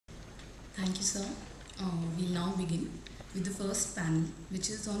Thank you, sir. We'll now begin with the first panel, which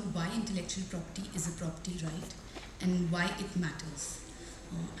is on why intellectual property is a property right and why it matters.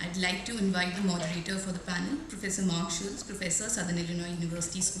 I'd like to invite the moderator for the panel, Professor Mark Schultz, Professor, Southern Illinois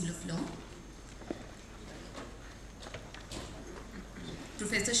University School of Law.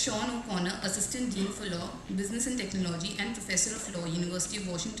 Professor Sean O'Connor, Assistant Dean for Law, Business and Technology, and Professor of Law, University of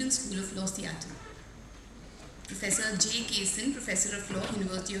Washington School of Law, Seattle. Professor J. Kaysen, Professor of Law,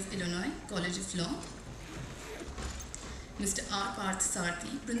 University of Illinois, College of Law. Mr. R. Parth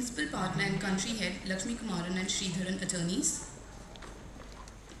Sarthi, Principal Partner and Country Head, Lakshmi Kumaran and Sridharan Attorneys.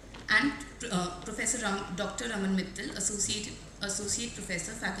 And Professor Dr. Raman Mittal, Associate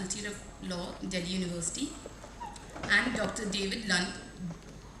Professor, Faculty of Law, Delhi University. And Dr. David Lunt,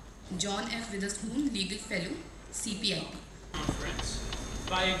 John F. Witherspoon, Legal Fellow, CPIP. Conference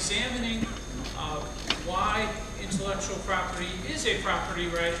by examining why intellectual property is a property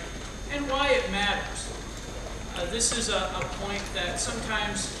right and why it matters. This is a point that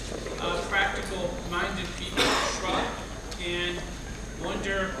sometimes practical-minded people shrug and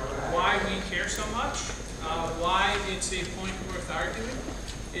wonder why we care so much, why it's a point worth arguing.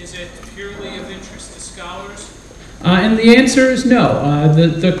 Is it purely of interest to scholars? And the answer is no.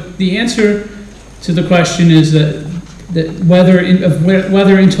 The answer to the question is that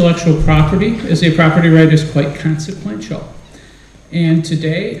whether intellectual property is a property right is quite consequential. And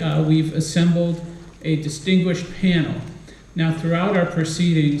today we've assembled a distinguished panel. Now throughout our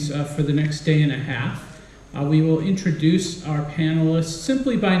proceedings for the next day and a half, we will introduce our panelists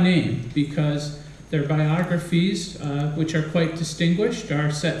simply by name because their biographies, which are quite distinguished,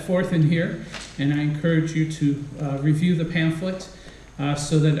 are set forth in here. And I encourage you to review the pamphlet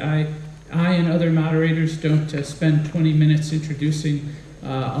so that I and other moderators don't spend 20 minutes introducing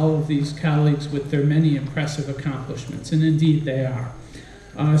all of these colleagues with their many impressive accomplishments, and indeed they are.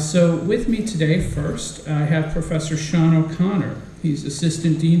 So with me today first, I have Professor Sean O'Connor. He's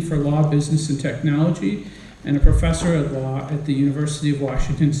Assistant Dean for Law, Business and Technology, and a Professor of Law at the University of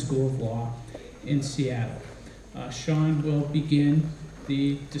Washington School of Law in Seattle. Sean will begin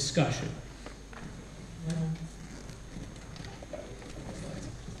the discussion.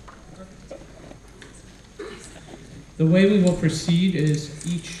 The way we will proceed is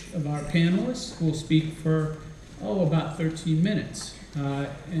each of our panelists will speak for, about 13 minutes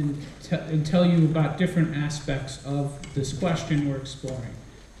and tell you about different aspects of this question we're exploring.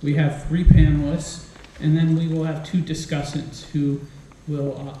 We have 3 panelists, and then we will have 2 discussants who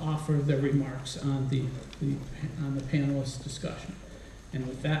will offer their remarks on the panelist discussion. And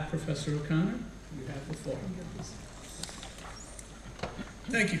with that, Professor O'Connor, you have the floor.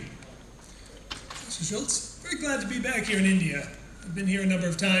 Thank you. Mr. Schultz, very glad to be back here in India. I've been here a number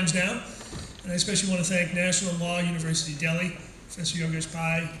of times now, and I especially want to thank National Law University Delhi, Professor Yogesh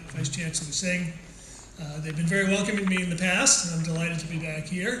Pai, Vice Chancellor Singh. They've been very welcoming to me in the past, and I'm delighted to be back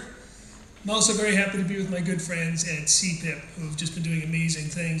here. I'm also very happy to be with my good friends at CIIPC, who have just been doing amazing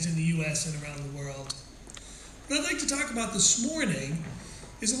things in the US and around the world. What I'd like to talk about this morning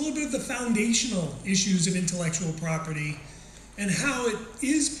is a little bit of the foundational issues of intellectual property and how it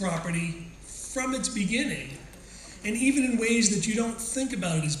is property from its beginning, and even in ways that you don't think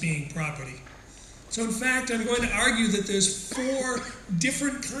about it as being property. So in fact, I'm going to argue that there's 4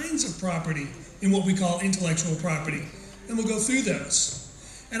 different kinds of property in what we call intellectual property, and we'll go through those.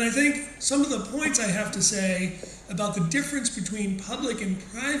 And I think some of the points I have to say about the difference between public and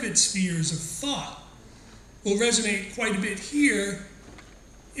private spheres of thought will resonate quite a bit here,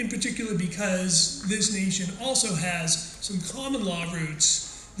 in particular because this nation also has some common law roots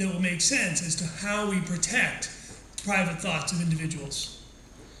that will make sense as to how we protect private thoughts of individuals.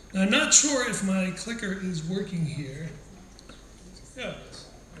 Now, I'm not sure if my clicker is working here. Oh, it is.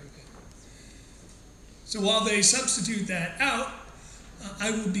 Very good. So while they substitute that out,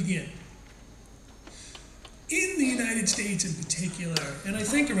 I will begin. In the United States in particular, and I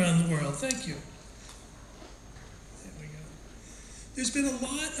think around the world, thank you. There we go. There's been a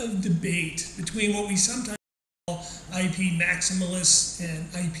lot of debate between what we sometimes call IP maximalists and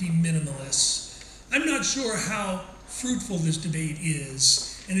IP minimalists. I'm not sure how fruitful this debate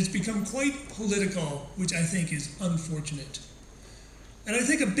is, and it's become quite political, which I think is unfortunate. And I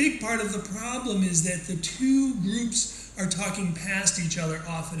think a big part of the problem is that the 2 groups are talking past each other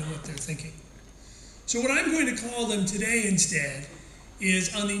often in what they're thinking. So what I'm going to call them today instead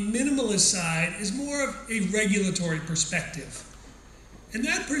is, on the minimalist side, is more of a regulatory perspective. And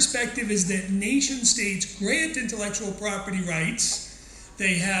that perspective is that nation states grant intellectual property rights.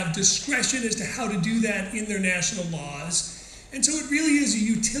 They have discretion as to how to do that in their national laws. And so it really is a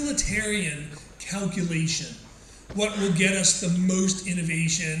utilitarian calculation. what will get us the most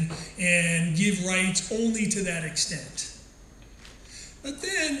innovation and give rights only to that extent. But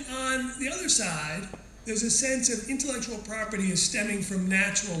then on the other side, there's a sense of intellectual property as stemming from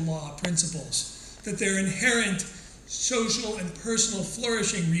natural law principles, that they're inherent social and personal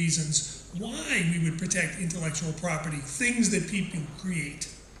flourishing reasons why we would protect intellectual property, things that people create.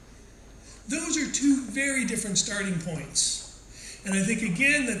 Those are two very different starting points. And I think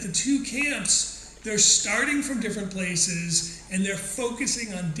again that the two camps, they're starting from different places and they're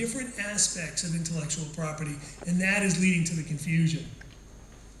focusing on different aspects of intellectual property, and that is leading to the confusion.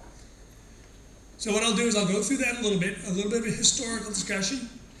 So what I'll do is I'll go through that a little bit of a historical discussion,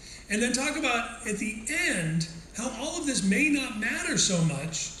 and then talk about at the end how all of this may not matter so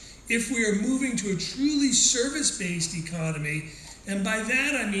much if we are moving to a truly service-based economy. And by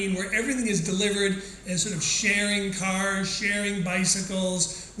that I mean where everything is delivered as sort of sharing cars, sharing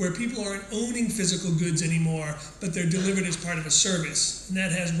bicycles, where people aren't owning physical goods anymore, but they're delivered as part of a service. And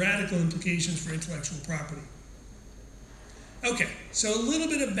that has radical implications for intellectual property. Okay, so a little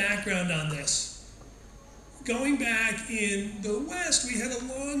bit of background on this. Going back in the West, we had a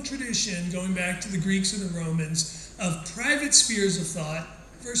long tradition, going back to the Greeks and the Romans, of private spheres of thought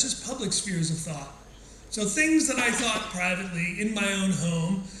versus public spheres of thought. So things that I thought privately in my own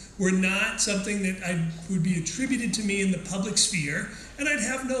home were not something that would be attributed to me in the public sphere, and I'd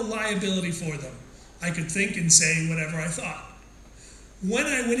have no liability for them. I could think and say whatever I thought. When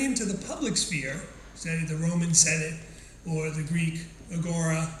I went into the public sphere, say the Roman Senate or the Greek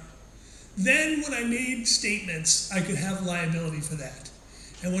agora, then when I made statements, I could have liability for that.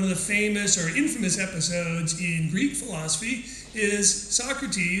 And one of the famous or infamous episodes in Greek philosophy is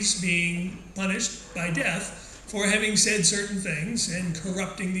Socrates being punished by death for having said certain things and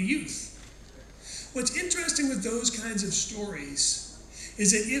corrupting the youth. What's interesting with those kinds of stories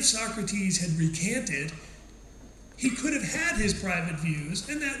is that if Socrates had recanted, he could have had his private views,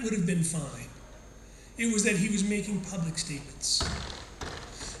 and that would have been fine. It was that he was making public statements.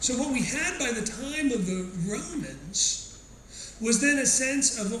 So what we had by the time of the Romans was then a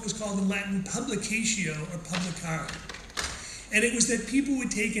sense of what was called in Latin publicatio or publicare. And it was that people would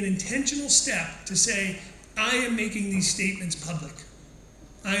take an intentional step to say, I am making these statements public.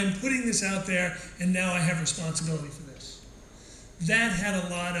 I am putting this out there, and now I have responsibility for this. That had a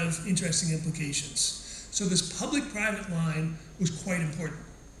lot of interesting implications. So this public-private line was quite important.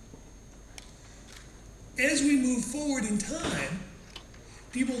 As we move forward in time,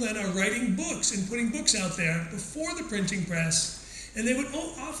 people then are writing books and putting books out there before the printing press, and they would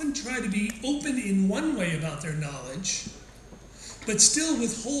often try to be open in one way about their knowledge, but still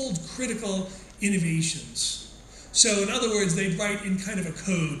withhold critical innovations. So in other words, they'd write in kind of a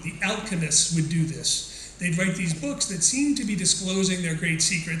code. The alchemists would do this. They'd write these books that seemed to be disclosing their great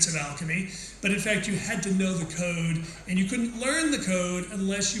secrets of alchemy, but in fact you had to know the code, and you couldn't learn the code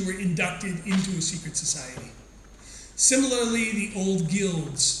unless you were inducted into a secret society. Similarly, the old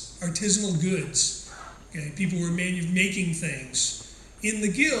guilds, artisanal goods, okay, people were making things. In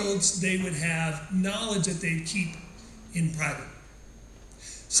the guilds, they would have knowledge that they'd keep in private.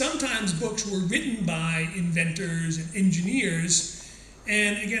 Sometimes books were written by inventors and engineers,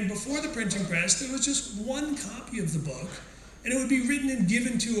 and again, before the printing press, there was just one copy of the book, and it would be written and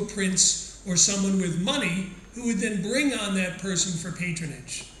given to a prince or someone with money who would then bring on that person for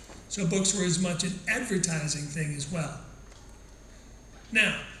patronage. So books were as much an advertising thing as well.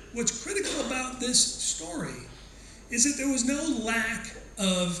 Now, what's critical about this story is that there was no lack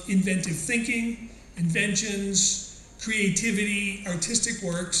of inventive thinking, inventions, creativity, artistic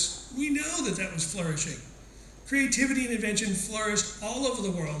works. We know that that was flourishing. Creativity and invention flourished all over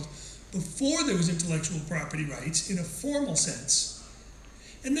the world before there was intellectual property rights in a formal sense.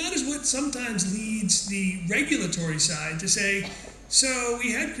 And that is what sometimes leads the regulatory side to say, so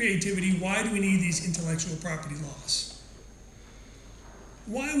we had creativity, why do we need these intellectual property laws?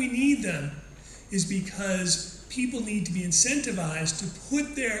 Why we need them is because people need to be incentivized to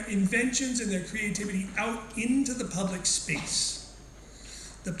put their inventions and their creativity out into the public space.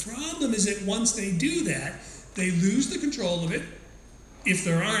 The problem is that once they do that, they lose the control of it, if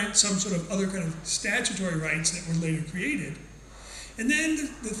there aren't some sort of other kind of statutory rights that were later created. And then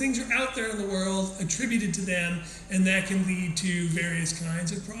the things are out there in the world, attributed to them, and that can lead to various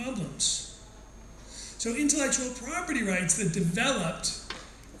kinds of problems. So intellectual property rights that developed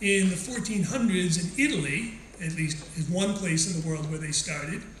in the 1400s in Italy, at least is one place in the world where they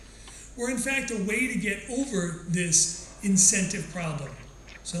started, were in fact a way to get over this incentive problem.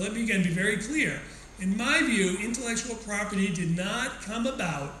 So let me again be very clear. In my view, intellectual property did not come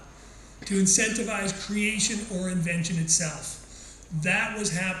about to incentivize creation or invention itself. That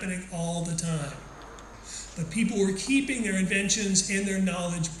was happening all the time. but people were keeping their inventions and their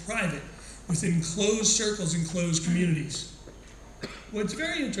knowledge private within closed circles and closed communities. What's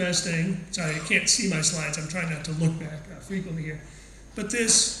very interesting, sorry, I can't see my slides, I'm trying not to look back frequently here, but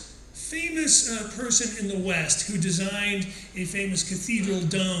this famous person in the West who designed a famous cathedral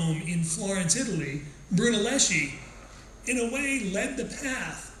dome in Florence, Italy, Brunelleschi, in a way led the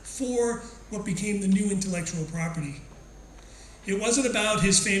path for what became the new intellectual property. It wasn't about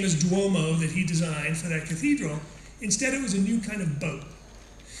his famous Duomo that he designed for that cathedral. Instead, it was a new kind of boat.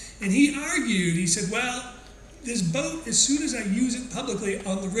 And he argued, he said, well, this boat, as soon as I use it publicly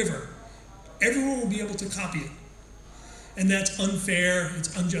on the river, everyone will be able to copy it. And that's unfair,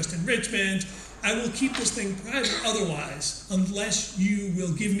 it's unjust enrichment. I will keep this thing private otherwise, unless you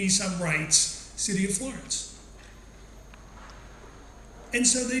will give me some rights, City of Florence. And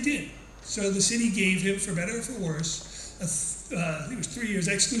so they did. So the city gave him, for better or for worse, I think it was 3 years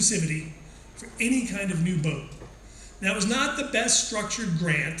exclusivity for any kind of new boat. Now, it was not the best structured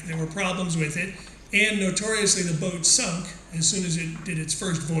grant. There were problems with it. And notoriously, the boat sunk as soon as it did its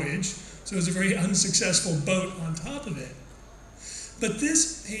first voyage. So it was a very unsuccessful boat on top of it. But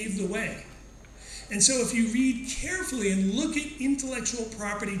this paved the way. And so if you read carefully and look at intellectual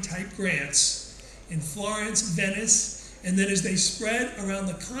property type grants in Florence, Venice, and then as they spread around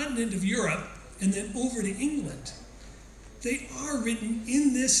the continent of Europe and then over to England, they are written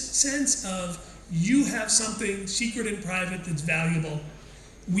in this sense of you have something secret and private that's valuable.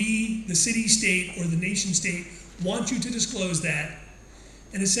 We, the city-state or the nation-state, want you to disclose that.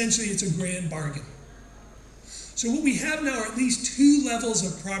 And essentially, it's a grand bargain. So what we have now are at least two levels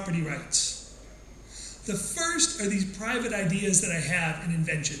of property rights. The first are these private ideas that I have and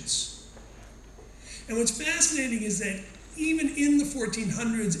inventions. And what's fascinating is that even in the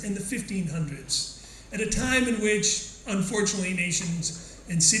 1400s and the 1500s, at a time in which, unfortunately, nations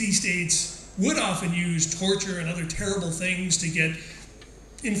and city-states would often use torture and other terrible things to get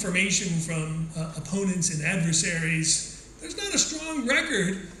information from opponents and adversaries, there's not a strong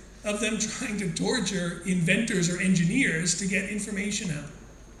record of them trying to torture inventors or engineers to get information out.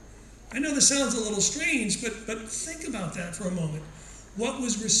 I know this sounds a little strange, but think about that for a moment. What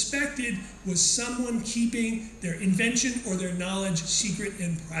was respected was someone keeping their invention or their knowledge secret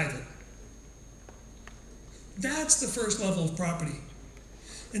and private. That's the first level of property.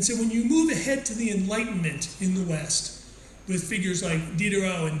 And so when you move ahead to the Enlightenment in the West, with figures like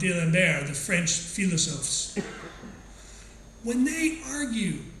Diderot and D'Alembert, the French philosophers, when they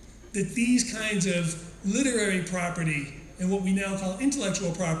argue that these kinds of literary property and what we now call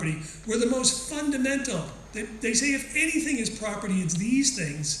intellectual property were the most fundamental, they say if anything is property, it's these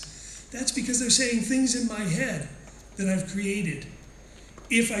things, that's because they're saying things in my head that I've created.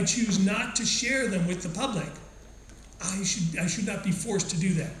 If I choose not to share them with the public, I should not be forced to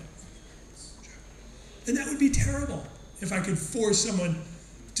do that. And that would be terrible if I could force someone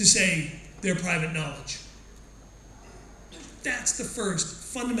to say their private knowledge. That's the first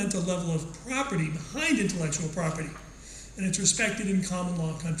fundamental level of property behind intellectual property, and it's respected in common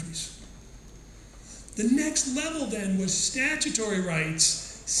law countries. The next level then was statutory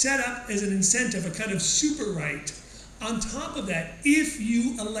rights set up as an incentive, a kind of super right, on top of that, if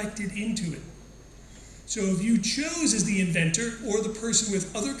you elected into it. So if you chose as the inventor or the person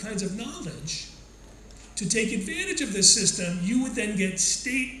with other kinds of knowledge to take advantage of this system, you would then get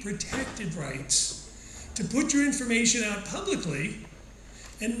state-protected rights to put your information out publicly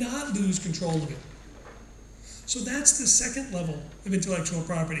and not lose control of it. So that's the second level of intellectual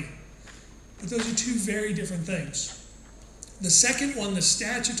property. But those are two very different things. The second one, the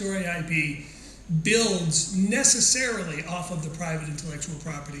statutory IP, builds necessarily off of the private intellectual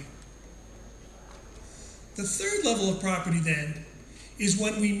property. The third level of property then is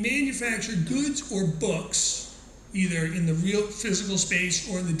when we manufacture goods or books, either in the real physical space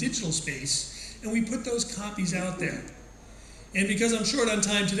or in the digital space, and we put those copies out there. And because I'm short on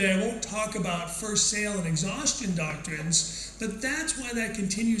time today, I won't talk about first sale and exhaustion doctrines, but that's why that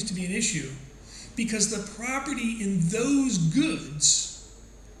continues to be an issue, because the property in those goods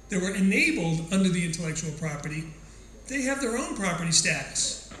that were enabled under the intellectual property, they have their own property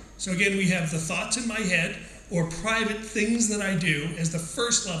status. So again, we have the thoughts in my head, or private things that I do as the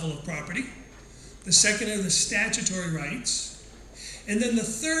first level of property. The second are the statutory rights. And then the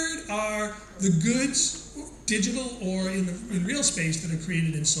third are the goods, digital or in real space, that are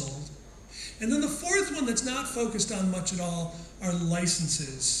created and sold. And then the fourth one that's not focused on much at all are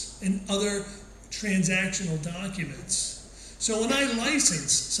licenses and other transactional documents. So when I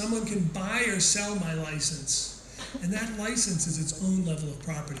license, someone can buy or sell my license, and that license is its own level of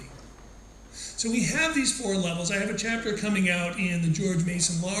property. So we have these 4 levels. I have a chapter coming out in the George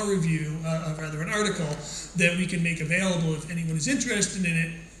Mason Law Review, an article that we can make available if anyone is interested in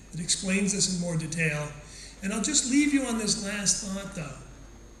it, that explains this in more detail. And I'll just leave you on this last thought, though.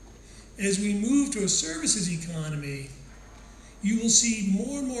 As we move to a services economy, you will see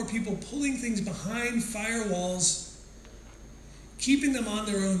more and more people pulling things behind firewalls, keeping them on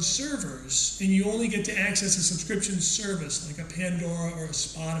their own servers, and you only get to access a subscription service like a Pandora or a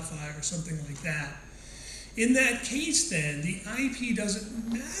Spotify or something like that. In that case, then, the IP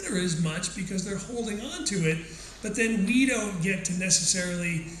doesn't matter as much because they're holding on to it, but then we don't get to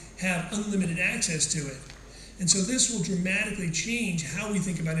necessarily have unlimited access to it. And so this will dramatically change how we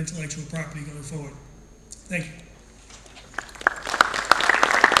think about intellectual property going forward. Thank you.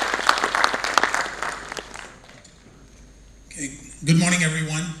 Okay. Good morning,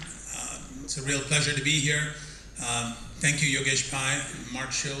 everyone. It's a real pleasure to be here. Thank you, Yogesh Pai, Mark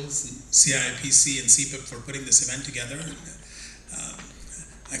Shills, and CIIPC and CPIP for putting this event together.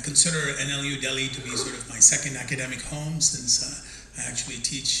 I consider NLU Delhi to be sort of my second academic home, since I actually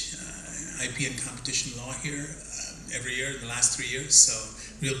teach IP and competition law here every year in the last 3 years, so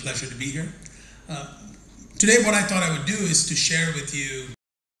real pleasure to be here. Today what I thought I would do is to share with you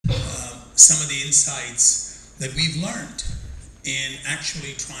some of the insights that we've learned in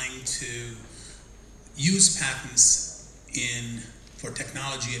actually trying to use patents for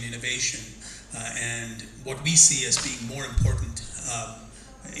technology and innovation, and what we see as being more important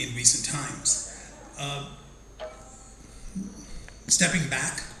in recent times. Stepping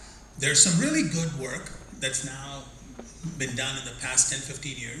back, there's some really good work that's now been done in the past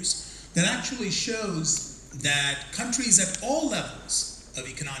 10-15 years that actually shows that countries at all levels of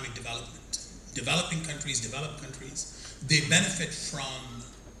economic development, developing countries, developed countries, they benefit from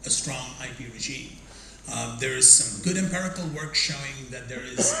a strong IP regime. There is some good empirical work showing that there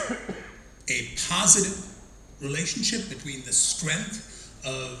is a positive relationship between the strength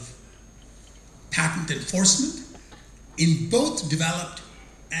of patent enforcement in both developed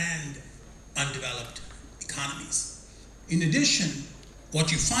and undeveloped economies. In addition,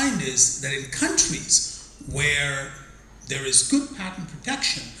 what you find is that in countries where there is good patent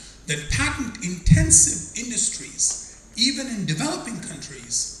protection, that patent-intensive industries, even in developing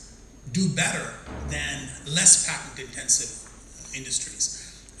countries, do better than less patent-intensive industries.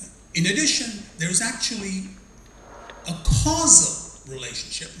 In addition, there's actually a causal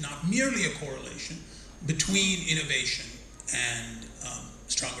relationship, not merely a correlation, between innovation and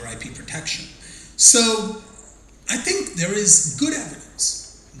stronger IP protection. So I think there is good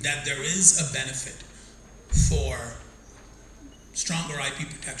evidence that there is a benefit for stronger IP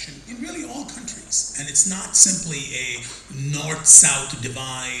protection in really all countries. And it's not simply a north-south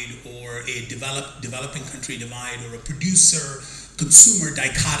divide or a developing country divide or a producer-consumer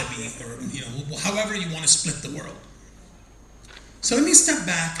dichotomy, or however you want to split the world. So let me step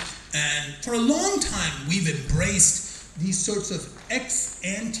back, and for a long time we've embraced these sorts of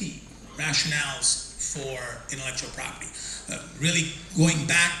ex-ante rationales for intellectual property. Really going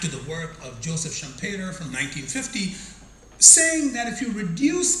back to the work of Joseph Schumpeter from 1950, saying that if you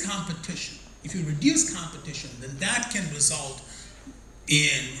reduce competition, then that can result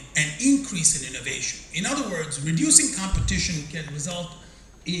in an increase in innovation. In other words, reducing competition can result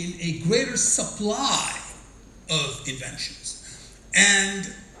in a greater supply of inventions.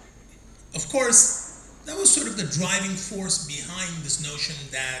 And of course, that was sort of the driving force behind this notion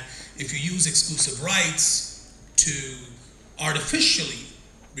that if you use exclusive rights to artificially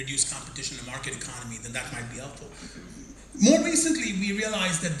reduce competition in the market economy, then that might be helpful. More recently, we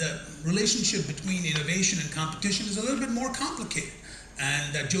realized that the relationship between innovation and competition is a little bit more complicated,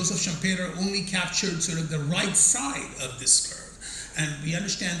 and that Joseph Schumpeter only captured sort of the right side of this curve. And we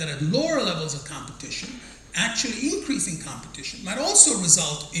understand that at lower levels of competition, actually increasing competition might also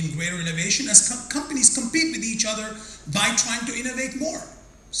result in greater innovation as companies compete with each other by trying to innovate more.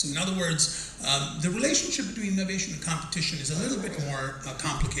 So in other words, the relationship between innovation and competition is a little bit more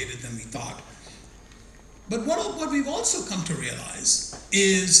complicated than we thought. But what we've also come to realize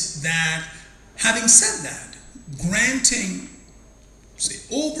is that, having said that, granting, say,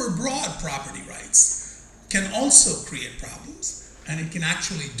 overbroad property rights can also create problems, and it can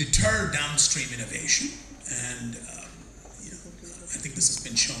actually deter downstream innovation. And I think this has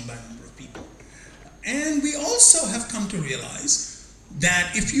been shown by a number of people. And we also have come to realize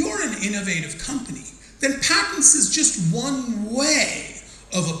that if you're an innovative company, then patents is just one way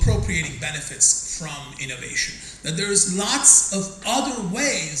of appropriating benefits from innovation. That there's lots of other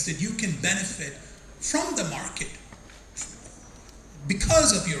ways that you can benefit from the market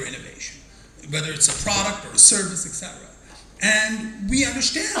because of your innovation, whether it's a product or a service, etc. And we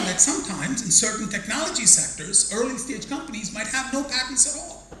understand that sometimes in certain technology sectors, early stage companies might have no patents at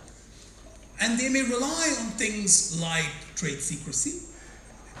all. And they may rely on things like trade secrecy,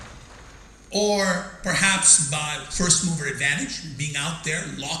 or perhaps by first mover advantage, being out there,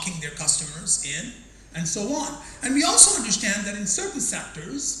 locking their customers in, and so on. And we also understand that in certain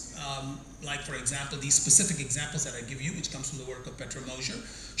sectors, like for example, these specific examples that I give you, which comes from the work of Petra Mosher,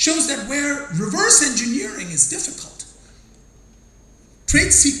 shows that where reverse engineering is difficult,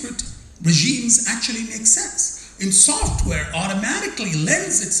 trade secret regimes actually make sense. In software, automatically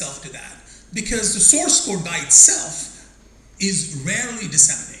lends itself to that because the source code by itself is rarely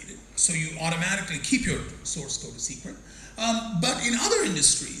disseminated. So you automatically keep your source code a secret. But in other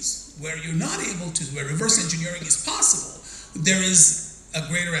industries where you're not able to, where reverse engineering is possible, there is a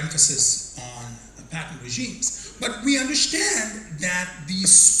greater emphasis on patent regimes. But we understand that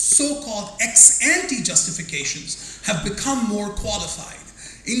these so-called ex-ante justifications have become more qualified.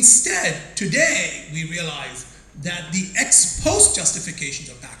 Instead, today, we realize that the ex-post justifications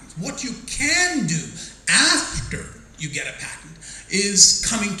of patents, what you can do after you get a patent, is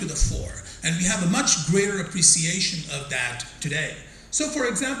coming to the fore. And we have a much greater appreciation of that today. So, for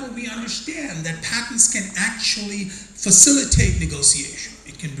example, we understand that patents can actually facilitate negotiation.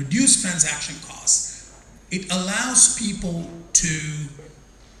 It can reduce transaction costs. It allows people to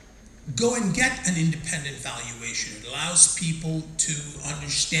go and get an independent valuation. It allows people to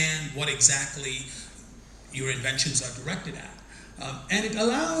understand what exactly your inventions are directed at. And it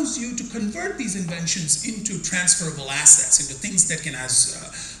allows you to convert these inventions into transferable assets, into things that can,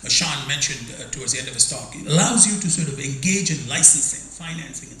 as Sean mentioned towards the end of his talk, it allows you to sort of engage in licensing,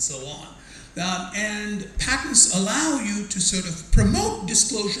 financing, and so on. And patents allow you to sort of promote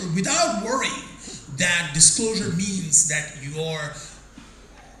disclosure without worrying that disclosure means that your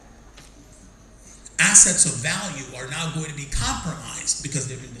assets of value are now going to be compromised because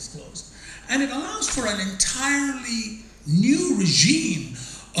they've been disclosed. And it allows for an entirely new regime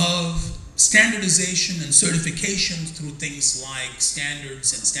of standardization and certification through things like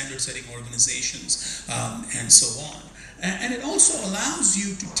standards and standard setting organizations and so on. And it also allows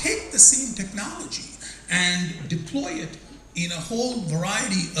you to take the same technology and deploy it in a whole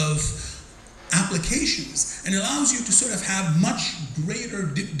variety of applications, and allows you to sort of have much greater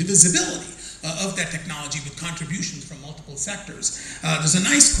divisibility of that technology with contributions from multiple sectors. There's a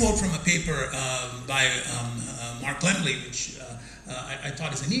nice quote from a paper by Mark Lemley, which I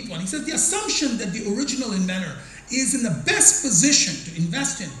thought is a neat one. He says, the assumption that the original inventor is in the best position to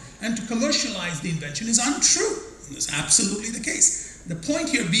invest in and to commercialize the invention is untrue. And that's absolutely the case. The point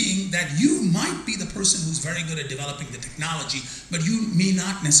here being that you might be the person who's very good at developing the technology, but you may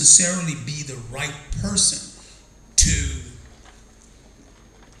not necessarily be the right person to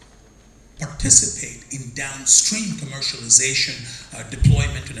participate in downstream commercialization,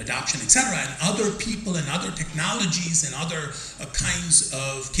 deployment and adoption, etc. And other people and other technologies and other kinds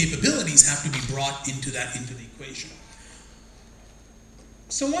of capabilities have to be brought into the equation.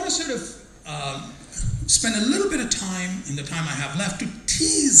 So I want to sort of spend a little bit of time in the time I have left to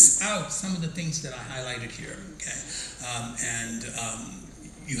tease out some of the things that I highlighted here. Okay,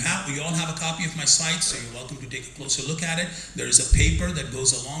 you all have a copy of my site, so you're welcome to take a closer look at it. There is a paper that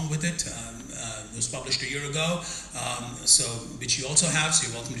goes along with it. It was published a year ago, which you also have, so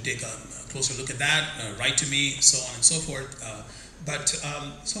you're welcome to take a closer look at that, write to me, so on and so forth.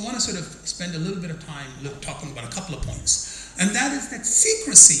 So I want to sort of spend a little bit of time talking about a couple of points. And that is that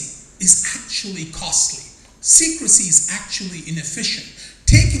secrecy is actually costly. Secrecy is actually inefficient.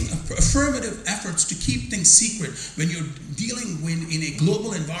 Taking affirmative efforts to keep things secret when you're dealing in a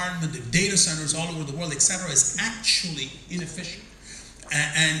global environment of data centers all over the world, etc., is actually inefficient.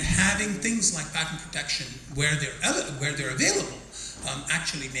 And having things like patent protection where they're available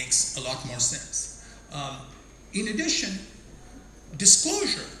actually makes a lot more sense. In addition,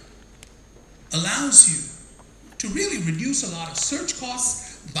 disclosure allows you to really reduce a lot of search costs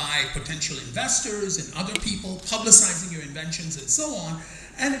by potential investors and other people publicizing your inventions and so on.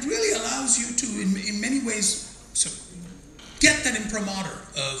 And it really allows you to, in many ways, get that imprimatur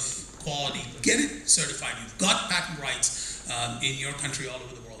of quality, get it certified. You've got patent rights in your country all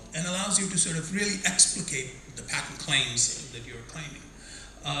over the world, and allows you to sort of really explicate the patent claims that you're claiming.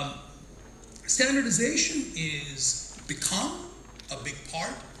 Standardization is become a big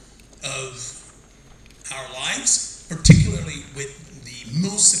part of our lives, particularly with the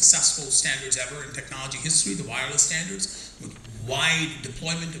most successful standards ever in technology history, the wireless standards, with wide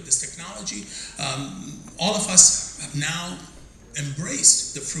deployment of this technology. All of us have now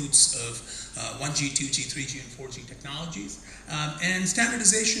embraced the fruits of 1G, 2G, 3G, and 4G technologies. And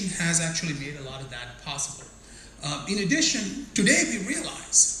standardization has actually made a lot of that possible. In addition, today we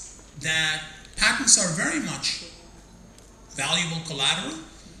realize that patents are very much valuable collateral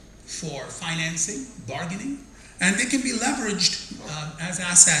for financing, bargaining, and they can be leveraged as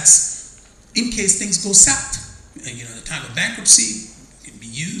assets in case things go south. You know, at the time of bankruptcy can be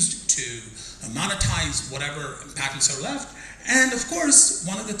used to monetize whatever patents are left. And of course,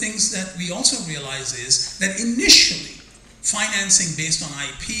 one of the things that we also realize is that initially, financing based on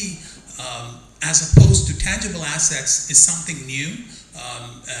IP as opposed to tangible assets is something new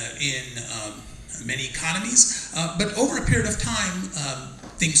in many economies. But over a period of time,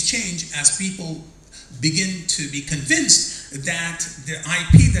 things change as people begin to be convinced that the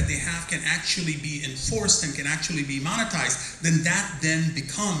IP that they have can actually be enforced and can actually be monetized. Then that then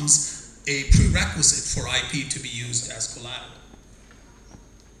becomes a prerequisite for IP to be used as collateral.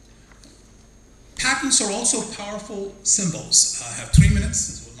 Patents are also powerful symbols. I have 3 minutes,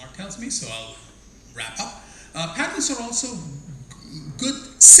 is what Mark tells me, so I'll wrap up. Patents are also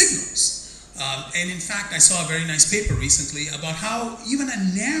good signals. And in fact, I saw a very nice paper recently about how even a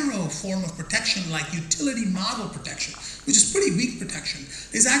narrow form of protection like utility model protection, which is pretty weak protection,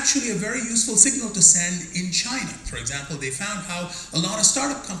 is actually a very useful signal to send in China. For example, they found how a lot of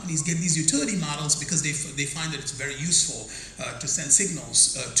startup companies get these utility models because they find that it's very useful to send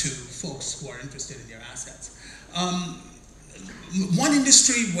signals to folks who are interested in their assets. One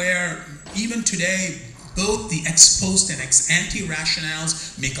industry where even today both the ex post and ex ante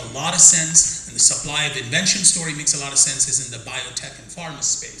rationales make a lot of sense, and the supply of invention story makes a lot of sense, is in the biotech and pharma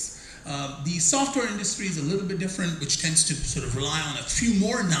space. The software industry is a little bit different, which tends to sort of rely on a few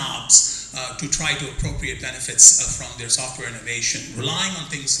more knobs to try to appropriate benefits from their software innovation, relying on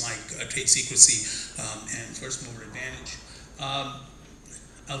things like trade secrecy and first mover advantage.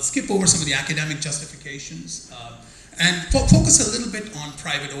 I'll skip over some of the academic justifications and focus a little bit on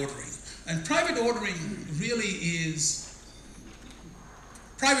private ordering. And private ordering really is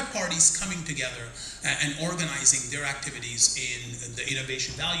private parties coming together and organizing their activities in the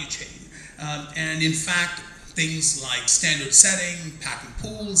innovation value chain. And in fact, things like standard setting, patent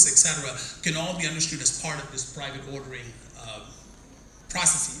pools, etc., can all be understood as part of this private ordering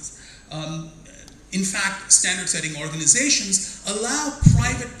processes. In fact, standard setting organizations allow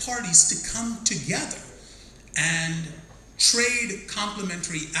private parties to come together and trade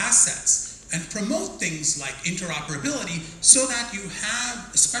complementary assets and promote things like interoperability so that you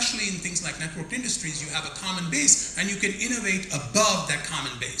have, especially in things like networked industries, you have a common base and you can innovate above that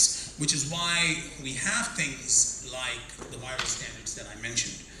common base, which is why we have things like the wireless standards that I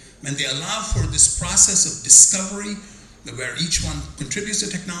mentioned. And they allow for this process of discovery where each one contributes to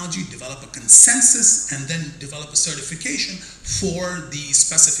technology, develop a consensus, and then develop a certification for the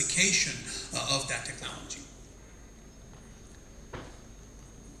specification of that technology.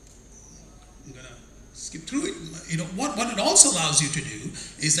 I'm going to skip through it. You know, what it also allows you to do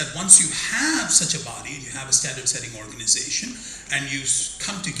is that once you have such a body and you have a standard setting organization and you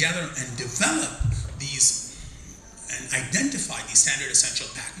come together and develop these and identify these standard essential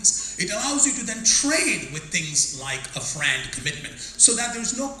patents, it allows you to then trade with things like a FRAND commitment so that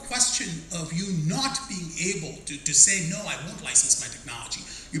there's no question of you not being able to say, no, I won't license my technology.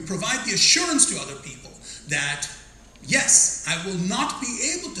 You provide the assurance to other people that, yes, I will not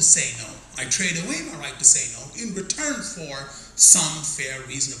be able to say no. I trade away my right to say no in return for some fair,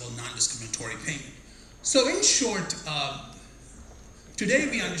 reasonable, non-discriminatory payment. So in short, today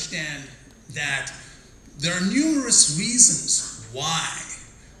we understand that there are numerous reasons why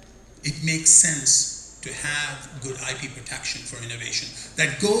it makes sense to have good IP protection for innovation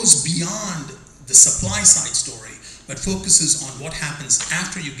that goes beyond the supply side story, but focuses on what happens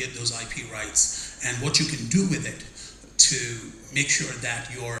after you get those IP rights and what you can do with it to make sure that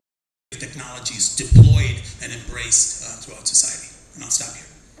your technology is deployed and embraced throughout society. And I'll stop here.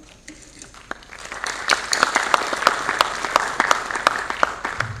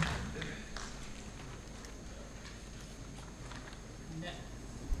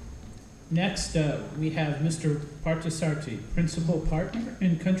 Next, we have Mr. Parthasarthi, Principal Partner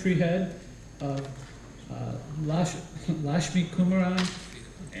and Country Head of Lashmi Kumaran,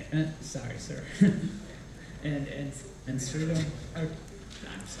 sorry, sir, and Sridhar.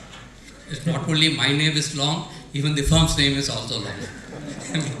 I'm sorry. It's not only my name is long, even the firm's name is also long,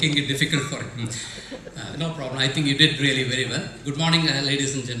 making it difficult for him. No problem. I think you did really very well. Good morning,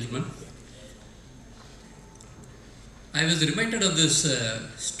 ladies and gentlemen. I was reminded of this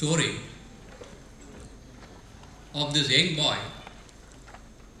story of this young boy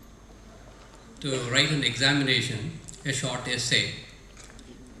to write an examination, a short essay,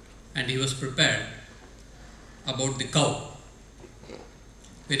 and he was prepared about the cow.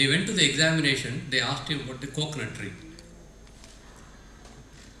 when he went to the examination, they asked him about the coconut tree.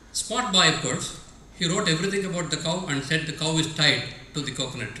 Smart boy, of course, he wrote everything about the cow and said the cow is tied to the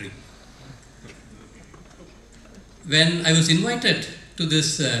coconut tree. When I was invited to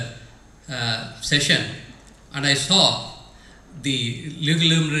this session and I saw the legal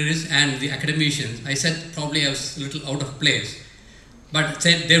luminaries and the academicians, I said probably I was a little out of place. But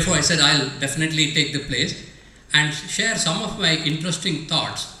therefore I said I'll definitely take the place and share some of my interesting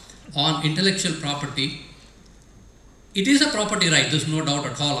thoughts on intellectual property. It is a property right, there's no doubt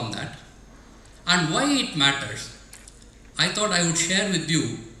at all on that. And why it matters, I thought I would share with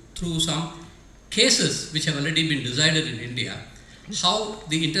you through some cases which have already been decided in India, how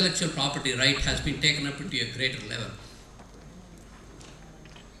the intellectual property right has been taken up into a greater level.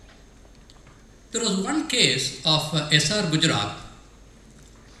 There was one case of SR Gujarat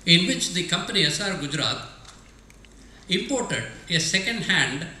in which the company SR Gujarat imported a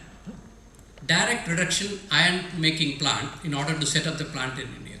second-hand direct reduction iron making plant in order to set up the plant in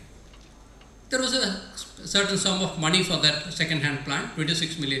India. There was a certain sum of money for that second-hand plant,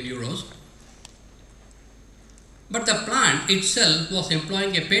 26 million euros. But the plant itself was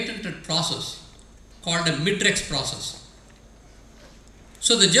employing a patented process called a Midrex process.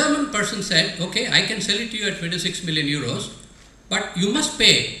 So the German person said, okay, I can sell it to you at 26 million euros, but you must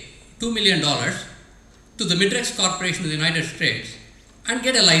pay $2 million to the Midrex Corporation of the United States and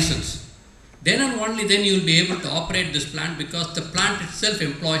get a license. Then and only then you will be able to operate this plant because the plant itself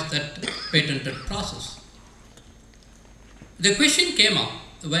employs that patented process. The question came up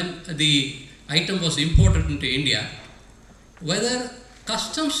when the item was imported into India, whether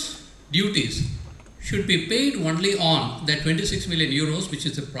customs duties should be paid only on the 26 million euros, which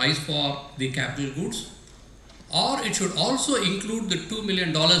is the price for the capital goods, or it should also include the $2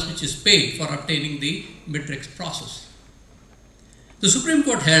 million which is paid for obtaining the Midrex process. The Supreme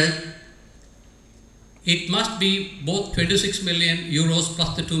Court held it must be both 26 million euros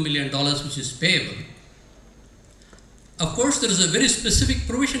plus the $2 million which is payable. Of course, there is a very specific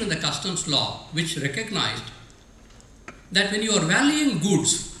provision in the customs law which recognized that when you are valuing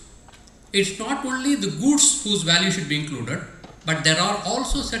goods, it's not only the goods whose value should be included, but there are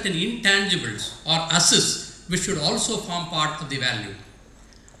also certain intangibles or assets which should also form part of the value.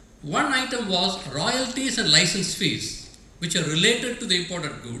 One item was royalties and license fees, which are related to the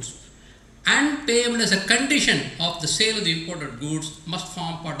imported goods and payable as a condition of the sale of the imported goods must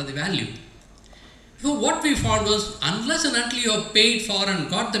form part of the value. So what we found was, unless and until you have paid for and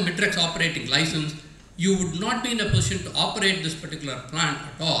got the Midrex operating license, you would not be in a position to operate this particular plant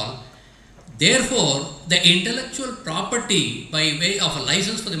at all. Therefore, the intellectual property by way of a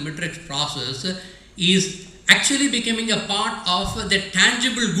license for the Midrex process is actually becoming a part of the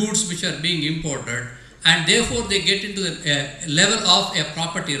tangible goods which are being imported, and therefore they get into the level of a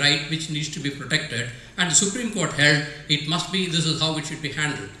property right which needs to be protected, and the Supreme Court held it must be, this is how it should be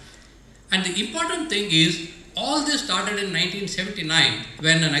handled. And the important thing is, all this started in 1979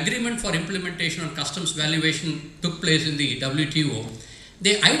 when an agreement for implementation on customs valuation took place in the WTO.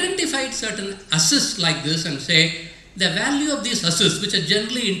 They identified certain assets like this and say the value of these assets, which are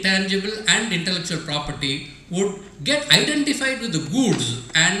generally intangible and intellectual property, would get identified with the goods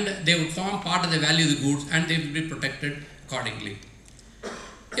and they would form part of the value of the goods and they would be protected accordingly.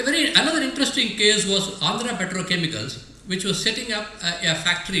 Another interesting case was Andhra Petrochemicals, which was setting up a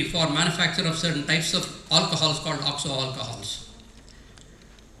factory for manufacture of certain types of alcohols called oxo alcohols.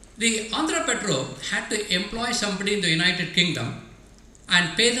 The Andhra Petro had to employ somebody in the United Kingdom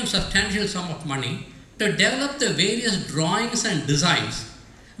and pay them substantial sum of money to develop the various drawings and designs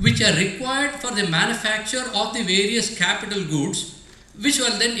which are required for the manufacture of the various capital goods, which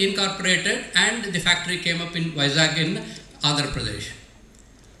were then incorporated, and the factory came up in Vizag in Andhra Pradesh.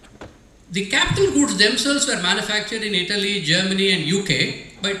 The capital goods themselves were manufactured in Italy, Germany and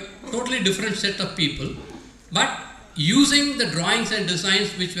UK by totally different set of people, but using the drawings and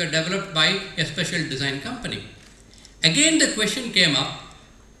designs which were developed by a special design company. Again the question came up,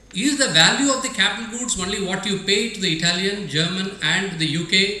 is the value of the capital goods only what you pay to the Italian, German and the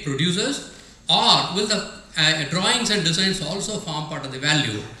UK producers, or will the drawings and designs also form part of the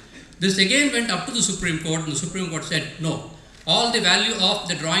value? This again went up to the Supreme Court, and the Supreme Court said no. All the value of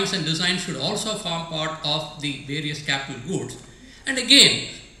the drawings and designs should also form part of the various capital goods. And again,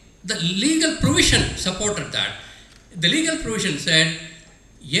 the legal provision supported that. The legal provision said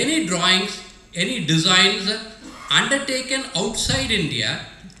any drawings, any designs undertaken outside India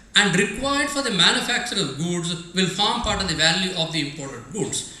and required for the manufacture of goods will form part of the value of the imported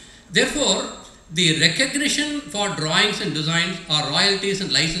goods. Therefore, the recognition for drawings and designs or royalties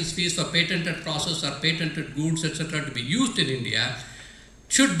and license fees for patented process or patented goods, etc., to be used in India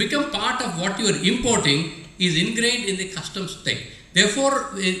should become part of what you are importing is ingrained in the customs thing.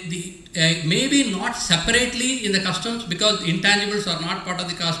 Therefore, maybe not separately in the customs, because intangibles are not part of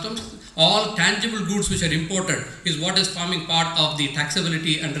the customs. All tangible goods which are imported is what is forming part of the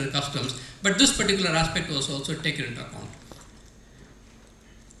taxability under the customs. But this particular aspect was also taken into account.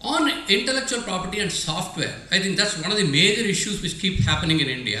 On intellectual property and software, I think that's one of the major issues which keep happening in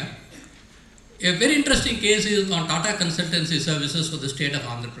India. A very interesting case is on Tata Consultancy Services for the state of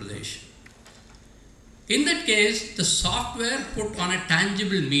Andhra Pradesh. In that case, the software put on a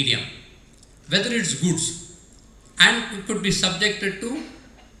tangible medium, whether it's goods, and it could be subjected to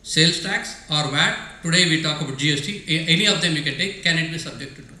sales tax or VAT. Today we talk about GST. Any of them you can take. Can it be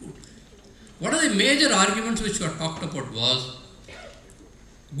subjected to goods? One of the major arguments which were talked about was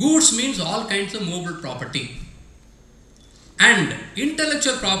goods means all kinds of movable property. And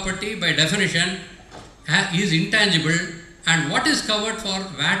intellectual property by definition is intangible, and what is covered for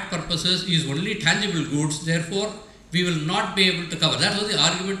VAT purposes is only tangible goods. Therefore, we will not be able to cover. That was the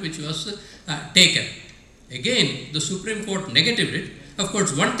argument which was taken. Again, the Supreme Court negatived it. Of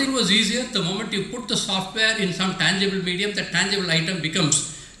course, one thing was easier. The moment you put the software in some tangible medium, the tangible item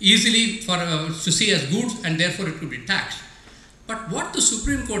becomes easily for to see as goods, and therefore it could be taxed. But what the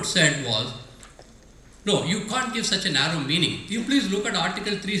Supreme Court said was, no, you can't give such a narrow meaning. You please look at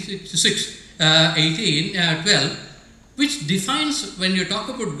Article 366, 12, which defines, when you talk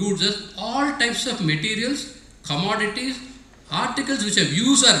about goods, as all types of materials, commodities, articles which have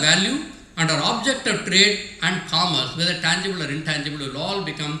use or value and are object of trade and commerce, whether tangible or intangible, will all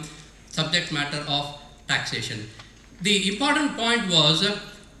become subject matter of taxation. The important point was,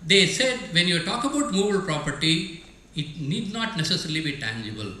 they said when you talk about movable property, it need not necessarily be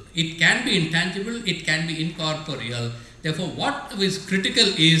tangible. It can be intangible, it can be incorporeal. Therefore, what is critical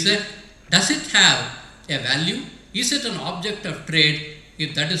is, does it have a value? Is it an object of trade?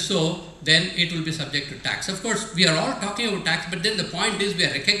 If that is so, then it will be subject to tax. Of course, we are all talking about tax, but then the point is we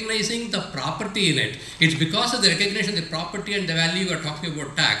are recognizing the property in it. It's because of the recognition of the property and the value we are talking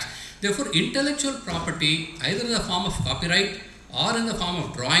about tax. Therefore, intellectual property, either in the form of copyright or in the form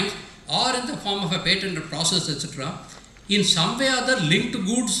of drawings or in the form of a patent process, etc., in some way or other linked to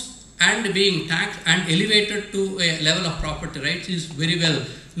goods and being taxed and elevated to a level of property rights is very well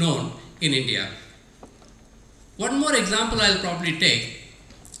known in India. One more example I will probably take.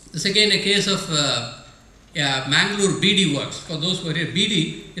 This again a case of Mangalore BD works. For those who are here,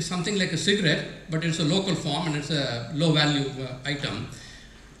 BD is something like a cigarette, but it's a local form and it's a low value item.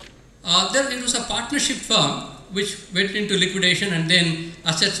 It was a partnership firm which went into liquidation, and then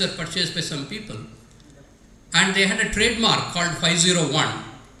assets were purchased by some people. And they had a trademark called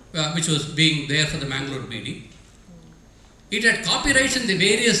 501, which was being there for the Mangalore BD. It had copyrights in the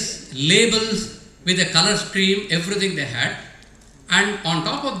various labels with a color scheme, everything they had. And on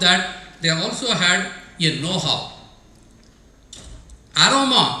top of that, they also had a know-how.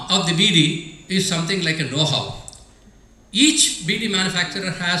 Aroma of the BD is something like a know-how. Each BD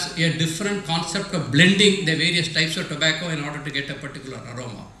manufacturer has a different concept of blending the various types of tobacco in order to get a particular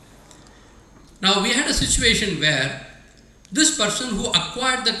aroma. Now, we had a situation where this person who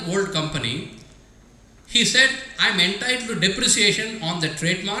acquired that old company, he said, I'm entitled to depreciation on the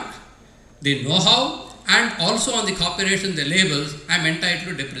trademark, the know-how, and also on the copyrights and the labels, I'm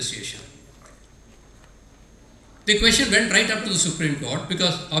entitled to depreciation. The question went right up to the Supreme Court,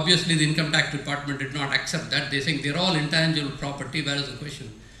 because obviously the income tax department did not accept that. They think they're all intangible property. Where is the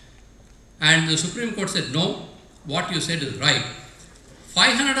question? And the Supreme Court said, no, what you said is right.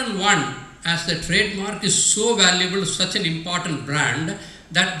 501 as the trademark is so valuable, such an important brand,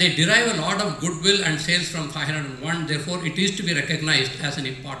 that they derive a lot of goodwill and sales from 501. Therefore, it is to be recognized as an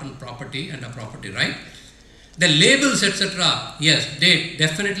important property and a property right. The labels, etc., yes, they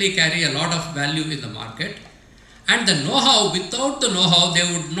definitely carry a lot of value in the market. And the know-how, without the know-how, they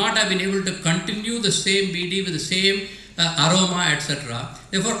would not have been able to continue the same BD with the same aroma, etc.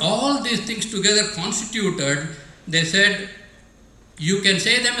 Therefore, all these things together constituted, they said, you can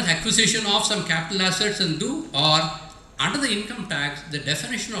say them as acquisition of some capital assets and do, or under the income tax, the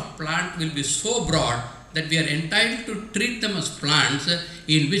definition of plant will be so broad that we are entitled to treat them as plants,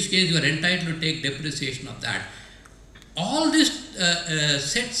 in which case you are entitled to take depreciation of that. All these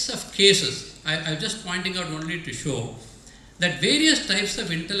sets of cases, I'm just pointing out only to show that various types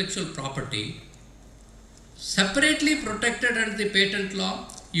of intellectual property, separately protected under the patent law,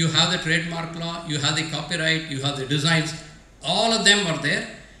 you have the trademark law, you have the copyright, you have the designs, all of them are there.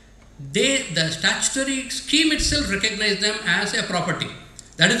 The statutory scheme itself recognizes them as a property.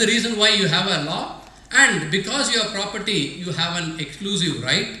 That is the reason why you have a law, and because you have property, you have an exclusive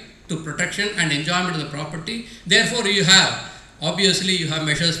right to protection and enjoyment of the property. Therefore, you have Obviously, you have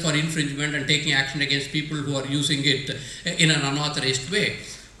measures for infringement and taking action against people who are using it in an unauthorized way.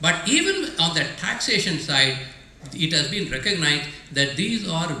 But even on the taxation side, it has been recognized that these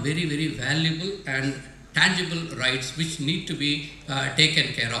are very, very valuable and tangible rights which need to be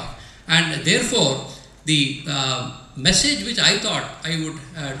taken care of. And therefore, the message which I thought I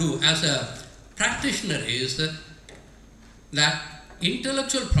would do as a practitioner is that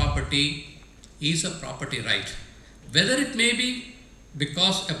intellectual property is a property right. Whether it may be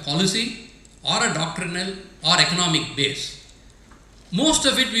because a policy or a doctrinal or economic base. Most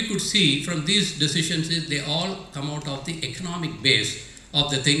of it we could see from these decisions is they all come out of the economic base of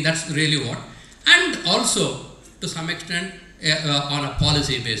the thing. That's really what. And also, to some extent, on a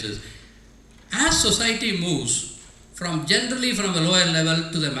policy basis. As society moves generally from a lower level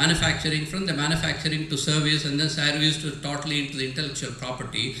to the manufacturing, from the manufacturing to service, and then service to totally into the intellectual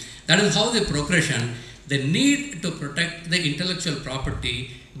property, that is how the progression, the need to protect the intellectual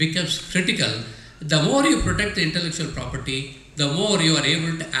property becomes critical. The more you protect the intellectual property, the more you are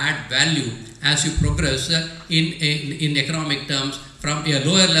able to add value as you progress in economic terms from a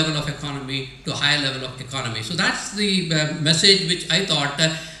lower level of economy to a higher level of economy. So that's the message which I thought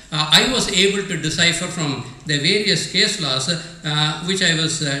I was able to decipher from the various case laws which I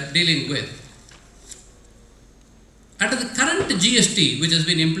was dealing with. Under the current GST, which has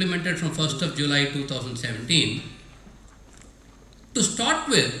been implemented from 1st of July 2017, to start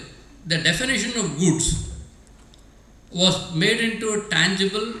with, the definition of goods was made into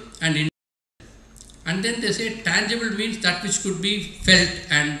tangible and intangible. And then they say tangible means that which could be felt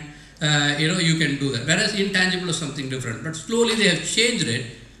and you can do that. Whereas intangible is something different. But slowly they have changed it.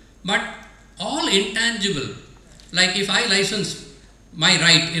 But all intangible, like if I license my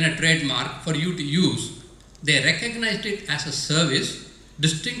right in a trademark for you to use, they recognized it as a service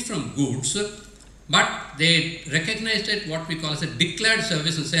distinct from goods, but they recognized it what we call as a declared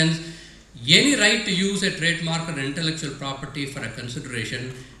service, in the sense any right to use a trademark or intellectual property for a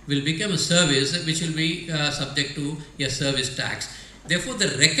consideration will become a service which will be subject to a service tax. Therefore,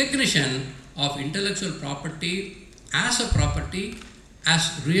 the recognition of intellectual property as a property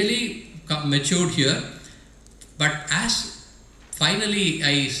has really matured here, but as finally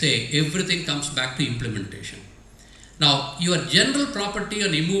I say, everything comes back to implementation. Now, your general property or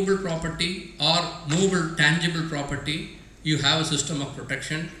immovable property or movable tangible property, you have a system of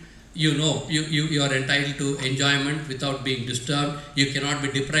protection. You know, you are entitled to enjoyment without being disturbed. You cannot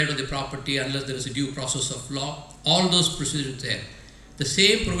be deprived of the property unless there is a due process of law. All those procedures there. The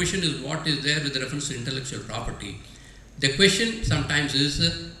same provision is what is there with reference to intellectual property. The question sometimes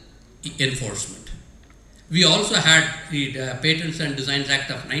is enforcement. We also had the Patents and Designs Act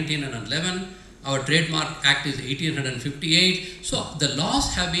of 1911. Our Trademark Act is 1858. So the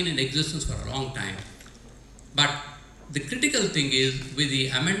laws have been in existence for a long time. But the critical thing is, with the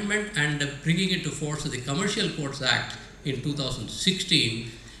amendment and bringing into force of the Commercial Courts Act in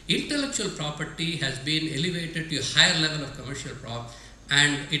 2016, intellectual property has been elevated to a higher level of commercial prop,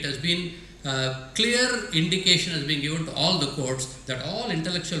 and it has been clear indication has been given to all the courts that all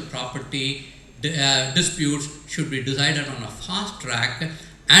intellectual property disputes should be decided on a fast track,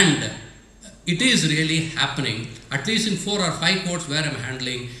 and it is really happening. At least in 4 or 5 courts where I am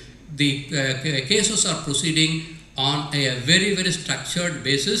handling, the cases are proceeding on a very, very structured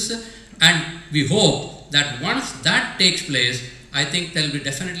basis, and we hope that once that takes place, I think there will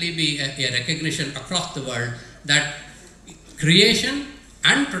definitely be a recognition across the world that creation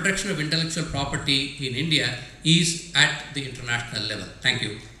and protection of intellectual property in India is at the international level. Thank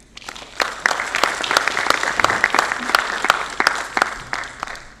you.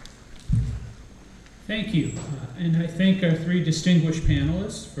 Thank you. And I thank our 3 distinguished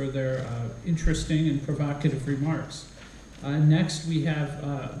panelists for their interesting and provocative remarks. Next, we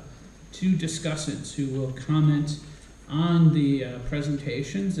have 2 discussants who will comment on the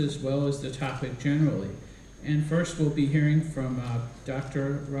presentations as well as the topic generally. And first, we'll be hearing from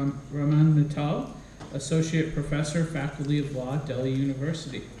Dr. Raman Mittal, Associate Professor, Faculty of Law, Delhi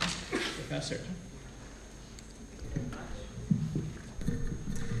University. Professor.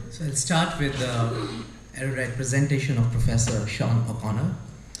 So I'll start with the erudite presentation of Professor Sean O'Connor,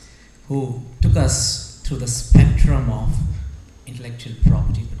 who took us through the spectrum of intellectual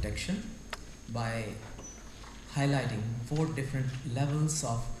property protection by highlighting 4 different levels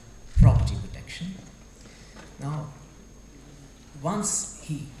of property protection. Now,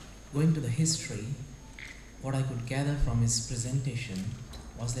 going to the history, what I could gather from his presentation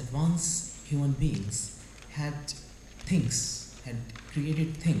was that once human beings had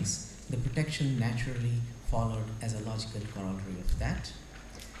created things, the protection naturally followed as a logical corollary of that.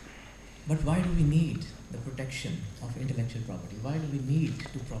 But why do we need the protection of intellectual property? Why do we need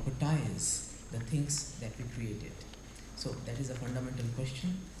to propertize the things that we created? So that is a fundamental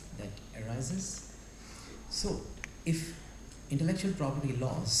question that arises. So if intellectual property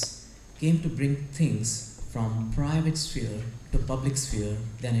laws came to bring things from private sphere to public sphere,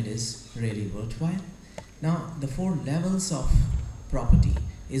 then it is really worthwhile. Now, the 4 levels of property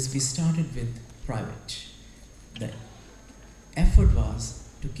is we started with private. The effort was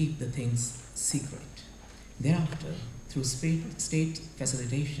to keep the things secret. Thereafter, through state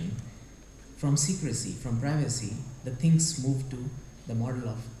facilitation, from secrecy, from privacy, the things moved to the model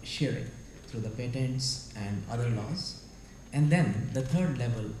of sharing through the patents and other laws. And then the 3rd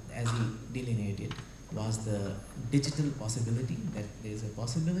level, as he delineated, was the digital possibility, that there is a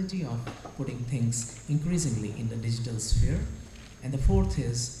possibility of putting things increasingly in the digital sphere. And the 4th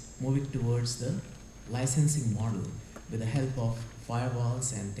is moving towards the licensing model with the help of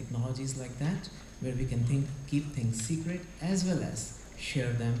firewalls and technologies like that, where we can keep things secret as well as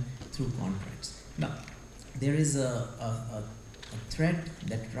share them through contracts. Now, there is a thread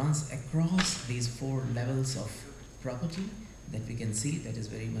that runs across these 4 levels of property that we can see, that is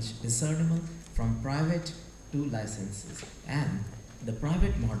very much discernible from private to licenses. And the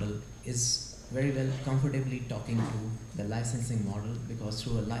private model is very well comfortably talking to the licensing model, because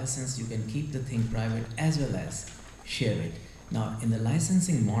through a license you can keep the thing private as well as share it. Now, in the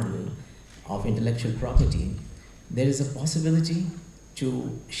licensing model of intellectual property, there is a possibility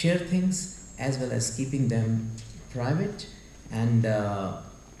to share things as well as keeping them private. And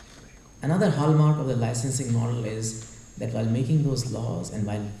another hallmark of the licensing model is that while making those laws and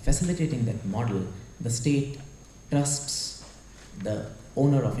while facilitating that model, the state trusts the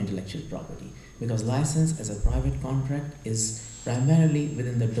owner of intellectual property, because license as a private contract is primarily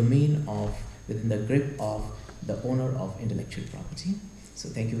within the domain of, within the grip of the owner of intellectual property. So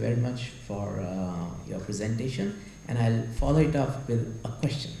thank you very much for your presentation, and I'll follow it up with a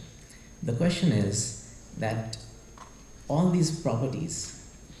question. The question is that all these properties,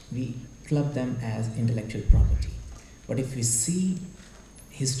 we club them as intellectual property. But if we see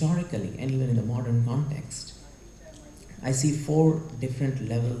historically and even in the modern context, I see 4 different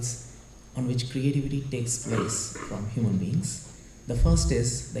levels on which creativity takes place from human beings. The first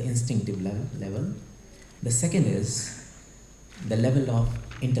is the instinctive level. The second is the level of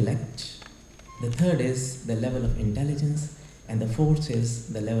intellect. The 3rd is the level of intelligence. And the 4th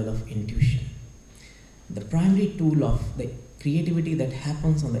is the level of intuition. The primary tool of the creativity that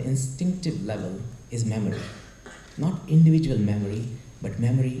happens on the instinctive level is memory. Not individual memory, but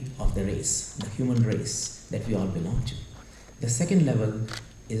memory of the race, the human race that we all belong to. The second level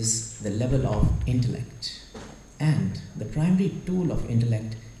is the level of intellect. And the primary tool of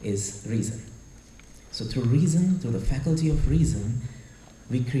intellect is reason. So through reason, through the faculty of reason,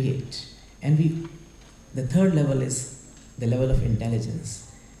 we create. And the 3rd level is the level of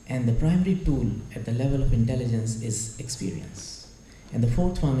intelligence. And the primary tool at the level of intelligence is experience. And the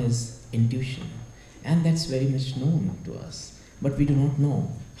 4th one is intuition. And that's very much known to us, but we do not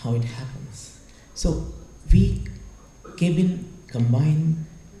know how it happens. So we combine,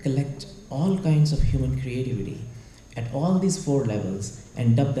 collect all kinds of human creativity at all these 4 levels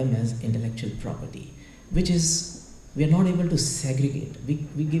and dub them as intellectual property, which is, we are not able to segregate.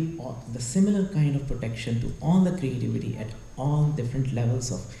 We give the similar kind of protection to all the creativity at all different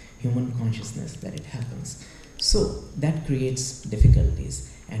levels of human consciousness that it happens. So that creates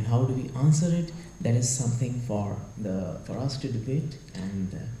difficulties. And how do we answer it? That is something for us to debate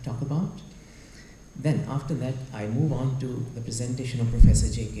and talk about. Then after that, I move on to the presentation of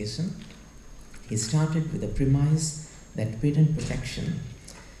Professor J. Kason. He started with the premise that patent protection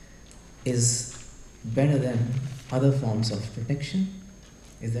is better than other forms of protection.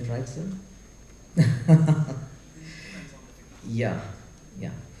 Is that right, sir? Yeah.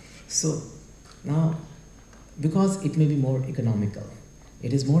 So now, because it may be more economical,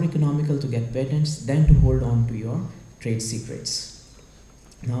 it is more economical to get patents than to hold on to your trade secrets.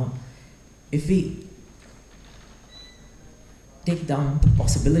 Now, if we take down the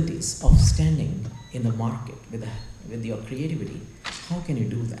possibilities of standing in the market with your creativity, how can you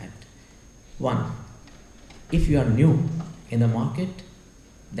do that? 1, if you are new in the market,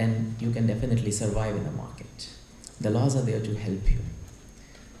 then you can definitely survive in the market. The laws are there to help you.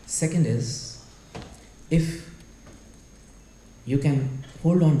 Second is, if you can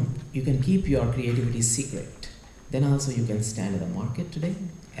hold on, you can keep your creativity secret, then also you can stand in the market today,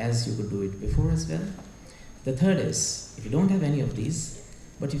 as you could do it before as well. The third is, if you don't have any of these,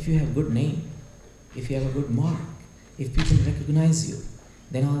 but if you have good name, if you have a good mark, if people recognize you,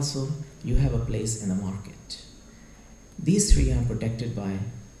 then also you have a place in the market. These 3 are protected by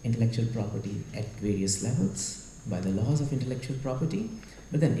intellectual property at various levels by the laws of intellectual property.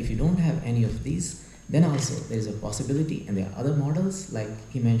 But then if you don't have any of these, then also there is a possibility, and there are other models, like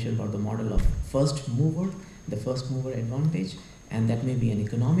he mentioned about the model of first mover, the first mover advantage, and that may be an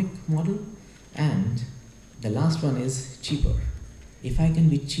economic model. And the last one is cheaper. If I can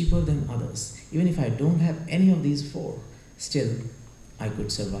be cheaper than others, even if I don't have any of these four, still I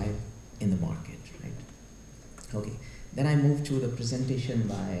could survive in the market, right? Okay, then I move to the presentation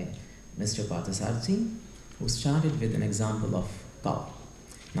by Mr. Parthasarathi, who started with an example of cow.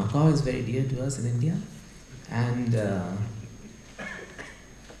 Now, cow is very dear to us in India, and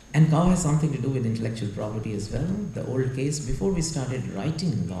cow has something to do with intellectual property as well. The old case, before we started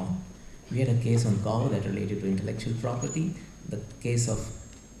writing law, we had a case on cow that related to intellectual property, the case of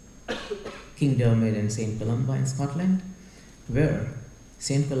King Dermot and St. Columba in Scotland, where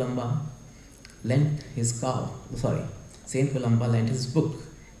St. Columba lent his book.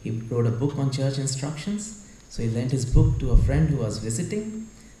 He wrote a book on church instructions, so he lent his book to a friend who was visiting.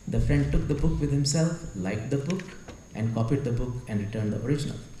 The friend took the book with himself, liked the book, and copied the book and returned the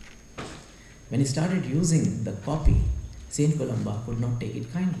original. When he started using the copy, St. Columba could not take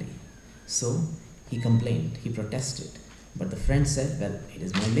it kindly. So he complained, he protested. But the friend said, well, it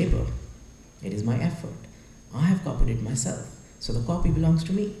is my labor, it is my effort. I have copied it myself, so the copy belongs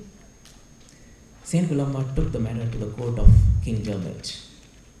to me. St. Columba took the matter to the court of King Dermot,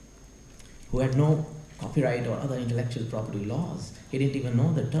 who had no copyright or other intellectual property laws. He didn't even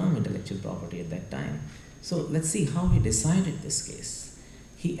know the term intellectual property at that time. So let's see how he decided this case.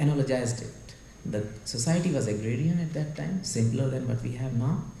 He analogized it. The society was agrarian at that time, simpler than what we have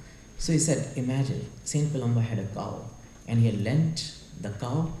now. So he said, imagine St. Columba had a cow, and he had lent the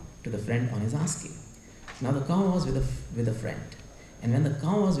cow to the friend on his asking. Now the cow was with a friend, and when the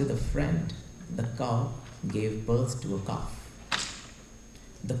cow was with a friend, the cow gave birth to a calf.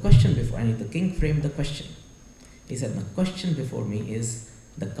 The question before, and the king framed the question. He said, the question before me is,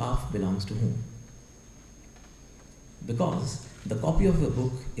 the calf belongs to whom? Because the copy of the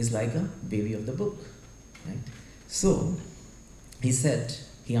book is like a baby of the book, right? So he said,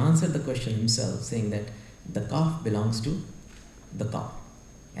 he answered the question himself, saying that the calf belongs to the cow,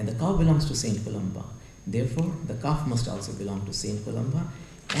 and the cow belongs to St. Columba. Therefore, the calf must also belong to St. Columba,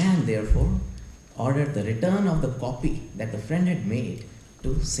 and therefore ordered the return of the copy that the friend had made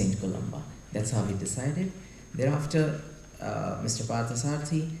to St. Columba. That's how he decided. Thereafter, Mr.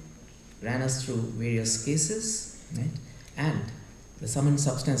 Parthasarathi ran us through various cases, right? And the sum and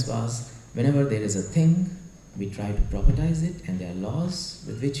substance was, whenever there is a thing, we try to propertize it, and there are laws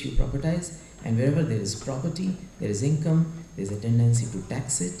with which you propertize, and wherever there is property, there is income, there is a tendency to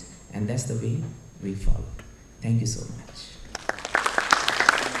tax it, and that's the way we follow. Thank you so much.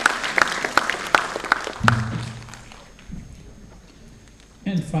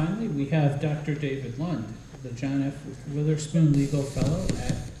 And finally, we have Dr. David Lund, the John F. Witherspoon Legal Fellow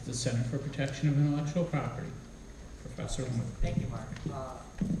at the Center for Protection of Intellectual Property. Professor Lund. Thank you, Mark.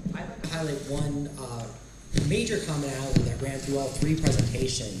 I'd like to highlight one major commonality that ran through all three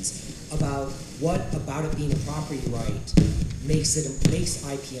presentations about what about it being a property right makes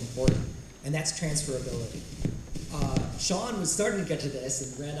IP important, and that's transferability. Sean was starting to get to this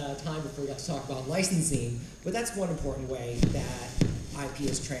and ran out of time before we got to talk about licensing, but that's one important way that IP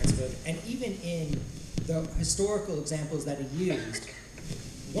is transferred. And even in the historical examples that he used,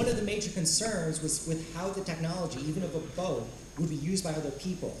 one of the major concerns was with how the technology, even of a boat, would be used by other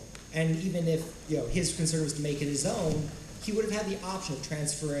people. And even if his concern was to make it his own, he would have had the option of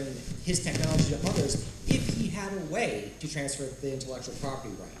transferring his technology to others if he had a way to transfer the intellectual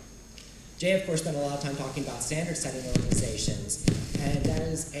property right. Jay, of course, spent a lot of time talking about standard-setting organizations, and that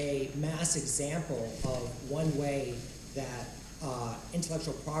is a mass example of one way that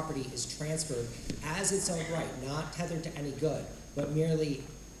intellectual property is transferred as its own right, not tethered to any good, but merely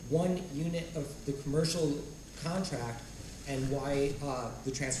one unit of the commercial contract, and why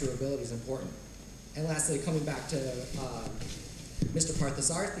the transferability is important. And lastly, coming back to Mr.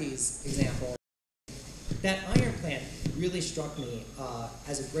 Parthasarathis' example, that iron plant really struck me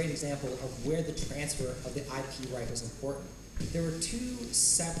as a great example of where the transfer of the IP right was important. There were two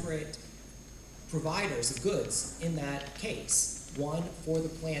separate providers of goods in that case, one for the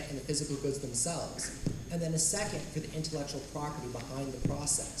plant and the physical goods themselves, and then a second for the intellectual property behind the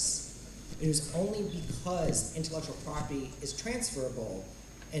process. It was only because intellectual property is transferable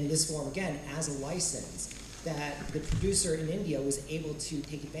in this form, again, as a license, that the producer in India was able to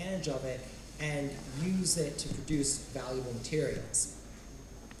take advantage of it and use it to produce valuable materials.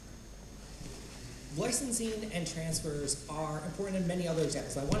 Licensing and transfers are important in many other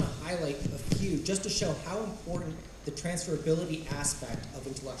examples. I want to highlight a few just to show how important the transferability aspect of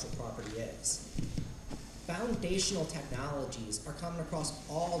intellectual property is. Foundational technologies are common across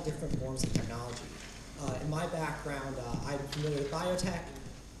all different forms of technology. In my background, I'm familiar with biotech,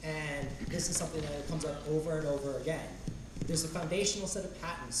 and this is something that comes up over and over again. There's a foundational set of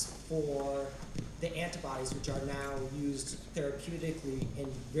patents for the antibodies, which are now used therapeutically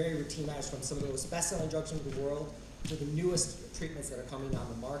in very routine matters, from some of the most best-selling drugs in the world to the newest treatments that are coming on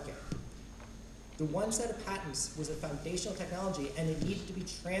the market. The one set of patents was a foundational technology, and it needed to be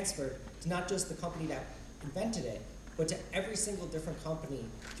transferred to not just the company that invented it, but to every single different company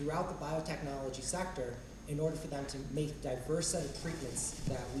throughout the biotechnology sector in order for them to make a diverse set of treatments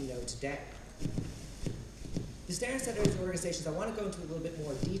that we know today. The standard setting organizations, I want to go into a little bit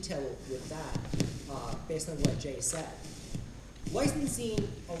more detail with that based on what Jay said. Licensing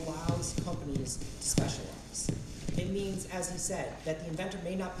allows companies to specialize. It means, as he said, that the inventor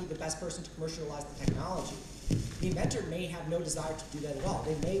may not be the best person to commercialize the technology. The inventor may have no desire to do that at all.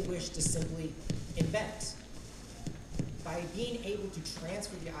 They may wish to simply invent. By being able to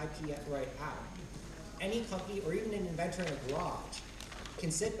transfer the IP right out, any company or even an inventor in a garage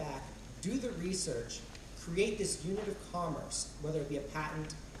can sit back, do the research, create this unit of commerce, whether it be a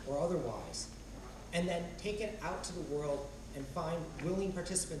patent or otherwise, and then take it out to the world and find willing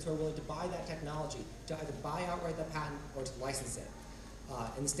participants who are willing to buy that technology, to either buy outright the patent or to license it.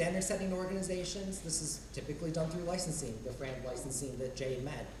 In standard setting organizations, this is typically done through licensing, the FRAND licensing that Jay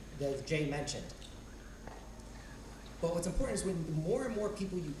mentioned. But what's important is when the more and more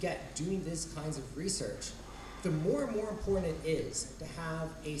people you get doing these kinds of research, the more and more important it is to have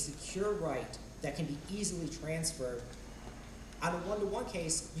a secure right that can be easily transferred. On a one-to-one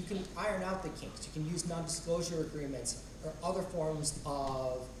case, you can iron out the kinks. You can use non-disclosure agreements or other forms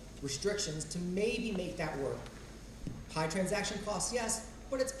of restrictions to maybe make that work. High transaction costs, yes,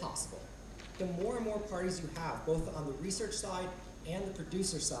 but it's possible. The more and more parties you have, both on the research side and the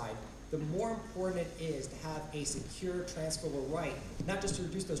producer side, the more important it is to have a secure transferable right, not just to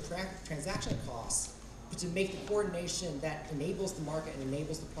reduce those transaction costs, but to make the coordination that enables the market and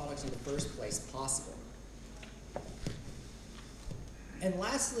enables the products in the first place possible. And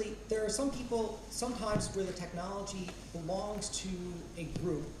lastly, there are some people sometimes where the technology belongs to a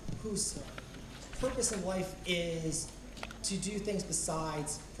group whose purpose in life is to do things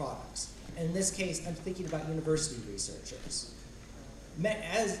besides products. And in this case, I'm thinking about university researchers.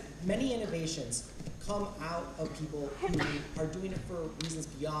 As many innovations come out of people who are doing it for reasons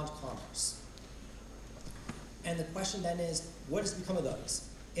beyond commerce. And the question then is, what has become of those?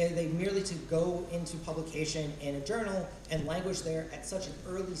 Are they merely to go into publication in a journal and languish there at such an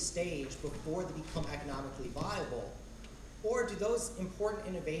early stage before they become economically viable? Or do those important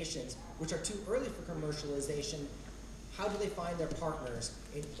innovations, which are too early for commercialization, how do they find their partners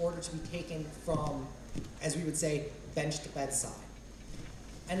in order to be taken from, as we would say, bench to bedside?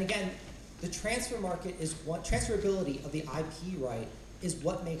 And again, the transfer market is what, transferability of the IP right is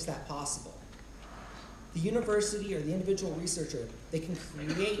what makes that possible. The university or the individual researcher, they can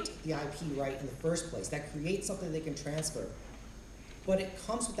create the IP right in the first place. That creates something they can transfer. But it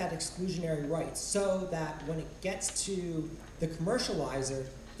comes with that exclusionary right so that when it gets to the commercializer,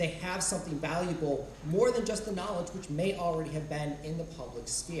 they have something valuable more than just the knowledge which may already have been in the public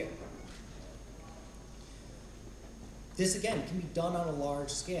sphere. This, again, can be done on a large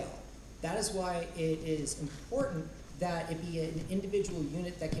scale. That is why it is important that it be an individual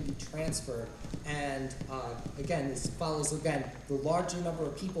unit that can be transferred. And again, this follows, again, the larger number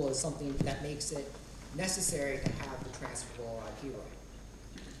of people is something that makes it necessary to have the transferable IP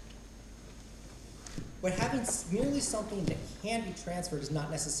right. But having merely something that can be transferred is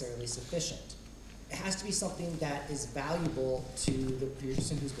not necessarily sufficient. It has to be something that is valuable to the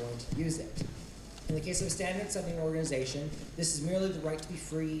person who's going to use it. In the case of a standard setting organization, this is merely the right to be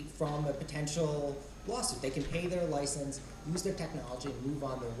free from a potential lawsuit. They can pay their license, use their technology, and move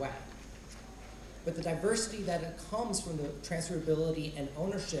on their way. But the diversity that comes from the transferability and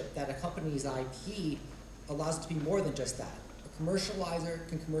ownership that accompanies IP allows it to be more than just that. A commercializer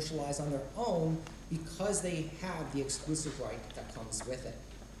can commercialize on their own because they have the exclusive right that comes with it.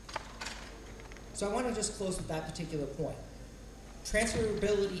 So I want to just close with that particular point.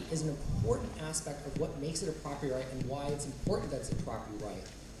 Transferability is an important aspect of what makes it a property right and why it's important that it's a property right.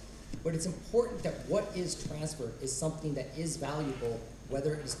 But it's important that what is transferred is something that is valuable,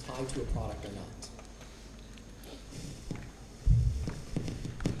 whether it is tied to a product or not.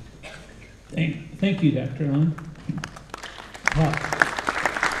 Thank you, Dr. Lund.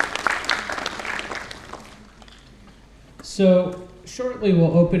 So shortly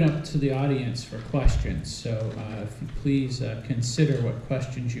we'll open up to the audience for questions. So if you please consider what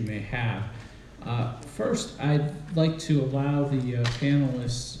questions you may have. First, I'd like to allow the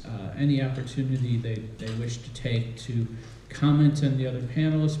panelists any opportunity they wish to take to comment on the other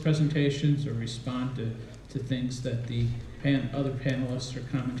panelists' presentations or respond to things that the other panelists or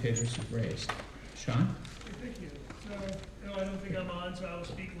commentators have raised. Sean? Thank you. So, no, I don't think I'm on, so I will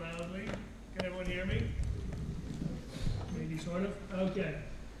speak loudly. Can everyone hear me? Maybe, sort of. Okay.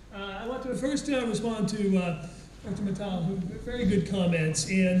 I want to first respond to Dr. Mittal, who very good comments.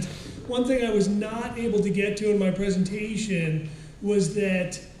 And one thing I was not able to get to in my presentation was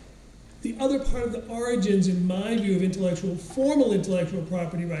that the other part of the origins, in my view, of formal intellectual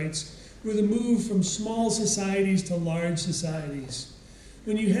property rights were the move from small societies to large societies.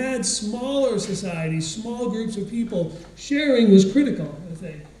 When you had smaller societies, small groups of people, sharing was critical, I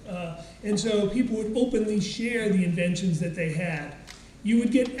think. And so people would openly share the inventions that they had. You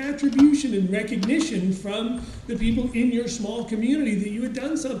would get attribution and recognition from the people in your small community that you had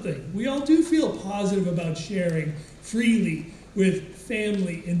done something. We all do feel positive about sharing freely with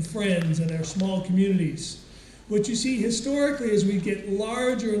family and friends and our small communities. What you see historically as we get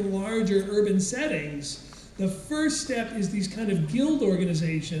larger and larger urban settings, the first step is these kind of guild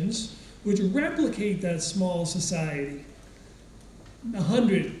organizations which replicate that small society.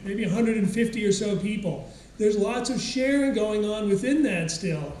 100, maybe 150 or so people. There's lots of sharing going on within that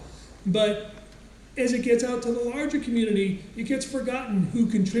still. But as it gets out to the larger community, it gets forgotten who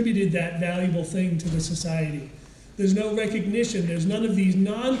contributed that valuable thing to the society. There's no recognition. There's none of these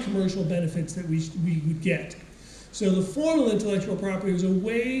non-commercial benefits that we would get. So the formal intellectual property is a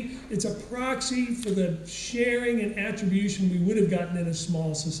way, it's a proxy for the sharing and attribution we would have gotten in a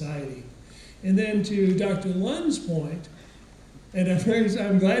small society. And then to Dr. Lund's point, and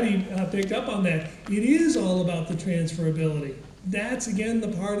I'm glad he picked up on that, it is all about the transferability. That's, again, the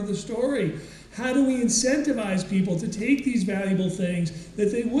part of the story. How do we incentivize people to take these valuable things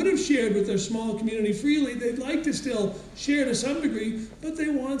that they would have shared with their small community freely? They'd like to still share to some degree, but they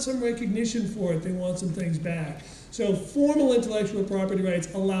want some recognition for it. They want some things back. So formal intellectual property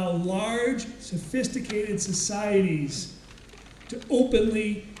rights allow large, sophisticated societies to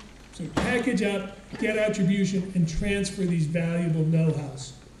openly package up, get attribution, and transfer these valuable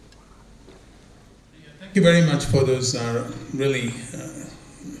know-hows. Thank you very much for those really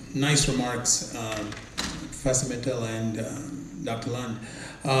nice remarks, Professor Mittal and Dr. Lund.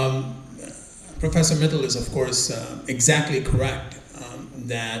 Professor Mittal is, of course, exactly correct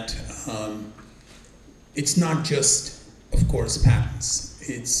that it's not just, of course, patents.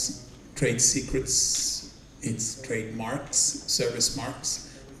 It's trade secrets, it's trademarks, service marks,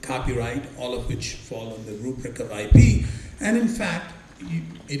 copyright, all of which fall on the rubric of IP. And in fact,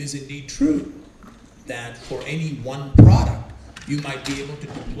 it is indeed true that for any one product, you might be able to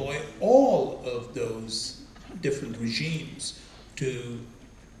deploy all of those different regimes to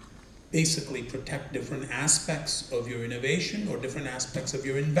basically protect different aspects of your innovation or different aspects of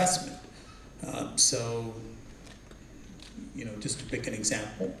your investment. So, just to pick an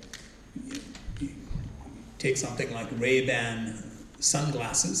example, you take something like Ray-Ban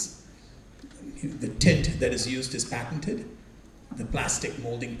sunglasses. The tint that is used is patented. The plastic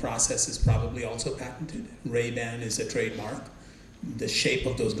molding process is probably also patented. Ray-Ban is a trademark. The shape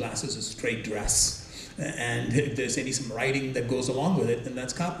of those glasses is trade dress. And if there's some writing that goes along with it, then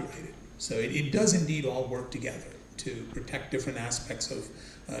that's copyrighted. So it does indeed all work together to protect different aspects of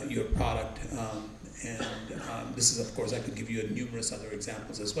your product. This is, of course, I could give you numerous other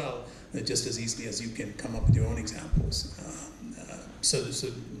examples as well, just as easily as you can come up with your own examples. So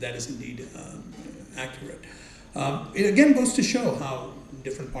that is indeed accurate. It again goes to show how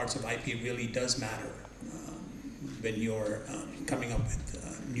different parts of IP really does matter when you're coming up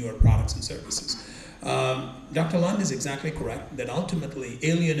with newer products and services. Dr. Lund is exactly correct that ultimately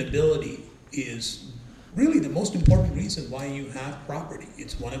alienability is really the most important reason why you have property.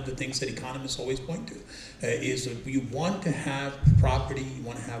 It's one of the things that economists always point to, is that you want to have property, you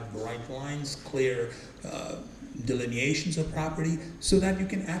want to have bright lines, clear delineations of property, so that you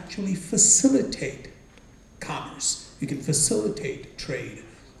can actually facilitate commerce. You can facilitate trade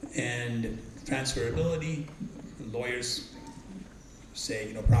and transferability. Lawyers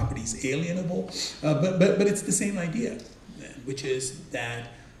say, property is alienable, but it's the same idea, which is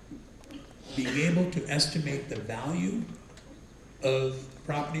that being able to estimate the value of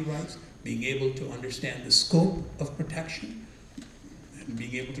property rights, being able to understand the scope of protection, and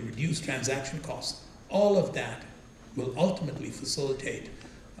being able to reduce transaction costs, all of that will ultimately facilitate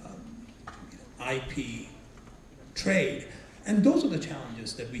IP trade. And those are the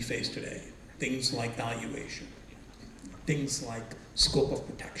challenges that we face today. Things like valuation, things like scope of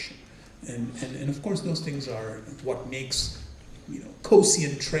protection. And of course, those things are what makes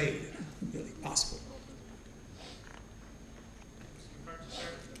Kosian trade really possible.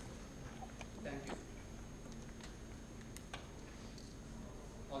 Thank you.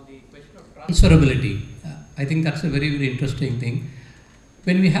 On the question of transferability, I think that's a very, very interesting thing.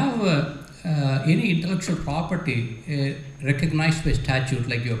 When we have any intellectual property recognized by statute,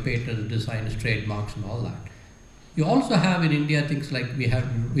 like your patents, designs, trademarks, and all that, you also have in India things like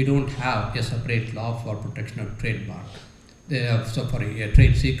we don't have a separate law for protection of trademark.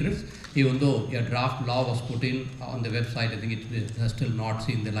 Trade secrets. Even though a draft law was put in on the website, I think it has still not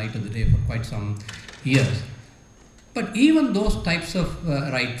seen the light of the day for quite some years. But even those types of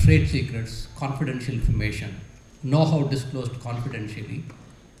trade secrets, confidential information, know-how disclosed confidentially,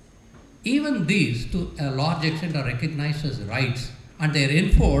 even these to a large extent are recognized as rights, and they are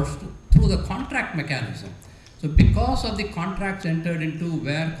enforced through the contract mechanism. So because of the contracts entered into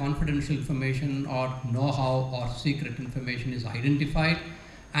where confidential information or know-how or secret information is identified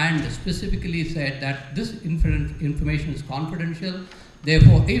and specifically said that this information is confidential,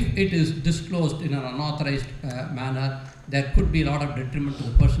 therefore if it is disclosed in an unauthorized manner, there could be a lot of detriment to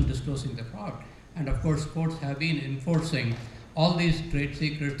the person disclosing the product. And of course, courts have been enforcing all these trade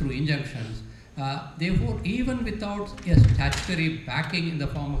secrets through injunctions. Therefore, even without a statutory backing in the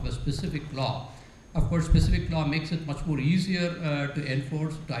form of a specific law, of course, specific law makes it much more easier to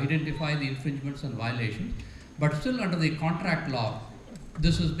enforce, to identify the infringements and violations, but still under the contract law,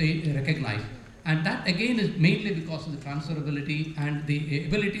 this is recognized. And that again is mainly because of the transferability and the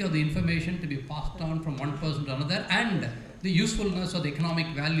ability of the information to be passed on from one person to another, and the usefulness or the economic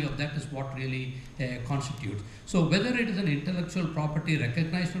value of that is what really constitutes. So whether it is an intellectual property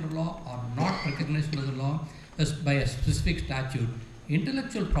recognized under law or not recognized under the law by a specific statute,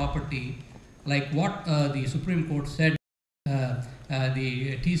 intellectual property, like what the Supreme Court said,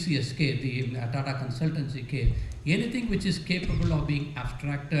 the TCS case, the Tata Consultancy case, anything which is capable of being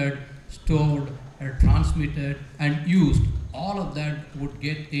abstracted, stored, transmitted, and used, all of that would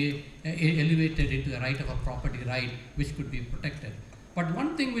get elevated into the right of a property right, which could be protected. But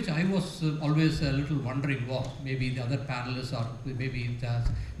one thing which I was always a little wondering was, maybe the other panelists or maybe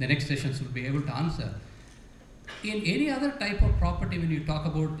the next sessions will be able to answer. In any other type of property, when you talk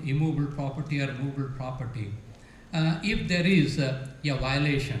about immovable property or movable property, if there is a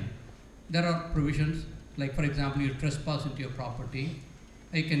violation, there are provisions, like for example, you trespass into your property,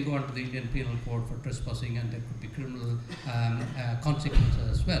 you can go under the Indian Penal Code for trespassing, and there could be criminal consequences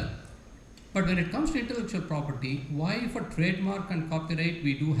as well. But when it comes to intellectual property, why for trademark and copyright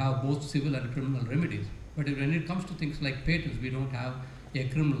we do have both civil and criminal remedies, but when it comes to things like patents, we don't have a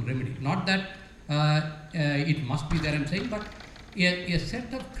criminal remedy. Not that it must be there, I'm saying, but a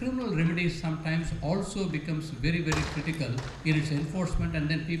set of criminal remedies sometimes also becomes very, very critical in its enforcement, and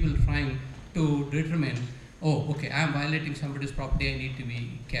then people trying to determine, oh, okay, I'm violating somebody's property, I need to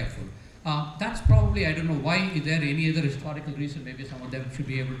be careful. That's probably, I don't know, why is there any other historical reason, maybe some of them should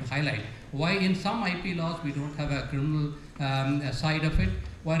be able to highlight, why in some IP laws we don't have a criminal side of it,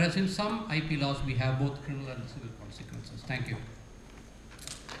 whereas in some IP laws we have both criminal and civil consequences. Thank you.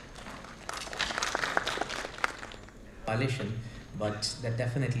 Violation, but that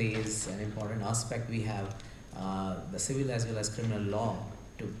definitely is an important aspect. We have the civil as well as criminal law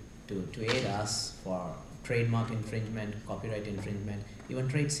to aid us for trademark infringement, copyright infringement, even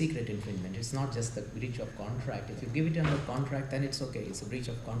trade secret infringement. It's not just the breach of contract. If you give it under contract, then it's okay, it's a breach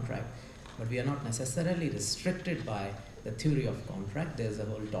of contract. But we are not necessarily restricted by the theory of contract. There's a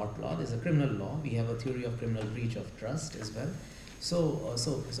whole tort law, there's a criminal law, we have a theory of criminal breach of trust as well. So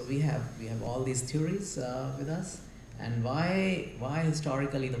we have all these theories with us. And why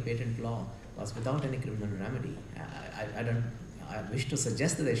historically the patent law was without any criminal remedy? I wish to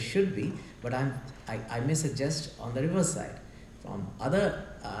suggest that there should be, but I may suggest on the reverse side. From other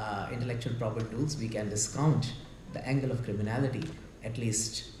intellectual property tools, we can discount the angle of criminality, at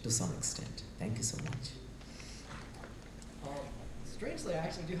least to some extent. Thank you so much. Strangely, I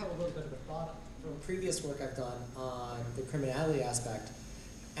actually do have a little bit of a thought from previous work I've done on the criminality aspect.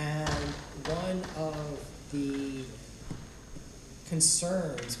 And one of the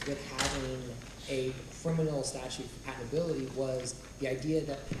concerns with having a criminal statute for patentability was the idea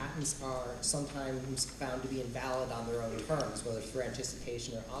that patents are sometimes found to be invalid on their own terms, whether it's for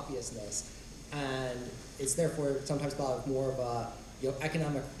anticipation or obviousness, and it's therefore sometimes thought of more of a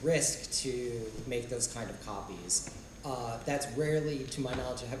economic risk to make those kind of copies. That's rarely, to my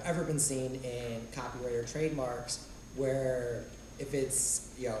knowledge, have ever been seen in copyright or trademarks, where if it's,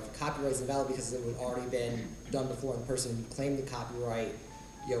 if copyright is invalid because it would already been done before and the person who claimed the copyright,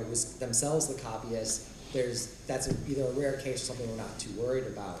 was themselves the copyist, that's either a rare case or something we're not too worried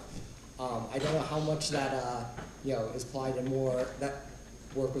about. I don't know how much that, is applied in more, that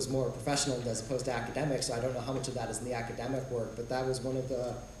work was more professional as opposed to academic, so I don't know how much of that is in the academic work, but that was one of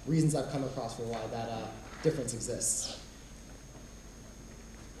the reasons I've come across for why that difference exists.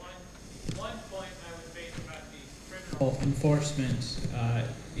 One point I would make about the criminal enforcement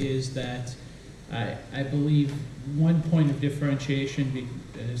is that I believe one point of differentiation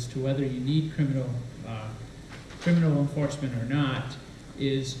as to whether you need criminal enforcement or not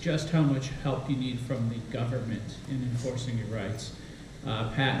is just how much help you need from the government in enforcing your rights.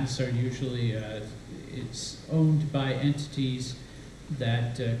 Patents are usually it's owned by entities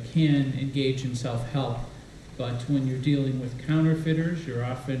that can engage in self-help, but when you're dealing with counterfeiters, you're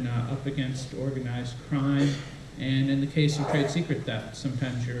often up against organized crime, and in the case of trade secret theft,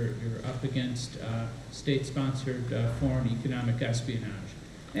 sometimes you're up against state-sponsored foreign economic espionage.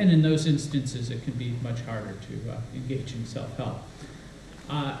 And in those instances, it can be much harder to engage in self-help.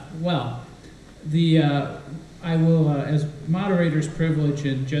 I will, as moderator's privilege,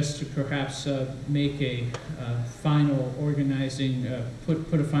 and just to perhaps make a final organizing,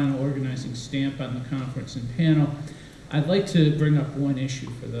 put a final organizing stamp on the conference and panel, I'd like to bring up one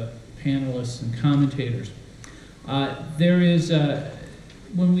issue for the panelists and commentators. There is,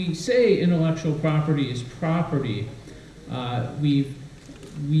 when we say intellectual property is property, we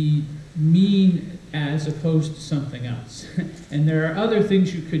mean as opposed to something else. And there are other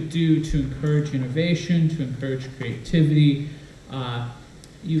things you could do to encourage innovation, to encourage creativity.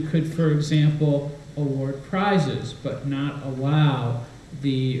 You could, for example, award prizes, but not allow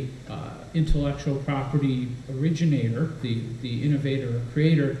the intellectual property originator, the innovator or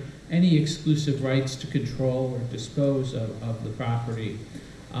creator, any exclusive rights to control or dispose of the property.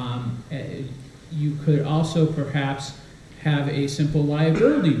 You could also perhaps have a simple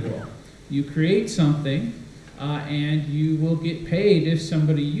liability rule. You create something and you will get paid if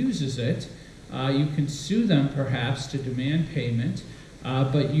somebody uses it. You can sue them perhaps to demand payment,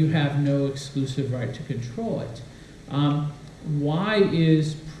 but you have no exclusive right to control it. How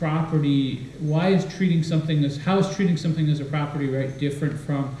is treating something as a property right different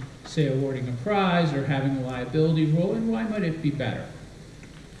from, say, awarding a prize or having a liability rule, and why might it be better?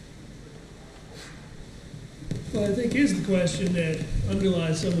 Well, I think here's the question that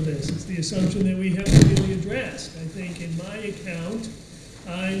underlies some of this. It's the assumption that we haven't really addressed. I think in my account,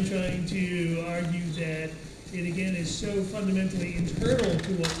 I'm trying to argue that it again is so fundamentally internal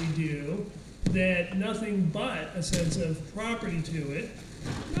to what we do that nothing but a sense of property to it,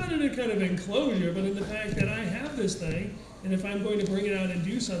 not in a kind of enclosure, but in the fact that I have this thing, and if I'm going to bring it out and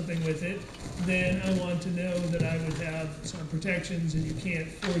do something with it, then I want to know that I would have some protections and you can't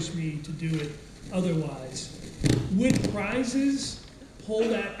force me to do it otherwise. Would prizes pull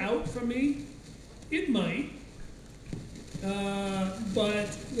that out from me? It might.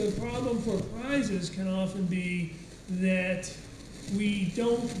 But the problem for prizes can often be that we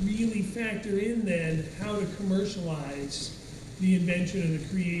don't really factor in then how to commercialize the invention or the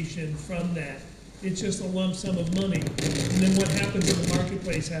creation from that. It's just a lump sum of money. And then what happens in the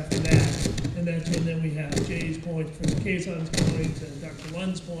marketplace after that? And that's when then we have Jay's point, Professor Kazan's point, and Dr.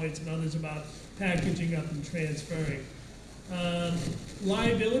 Lund's points, and others about packaging up and transferring.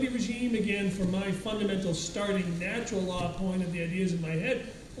 Liability regime, again, for my fundamental starting natural law point of the ideas in my head,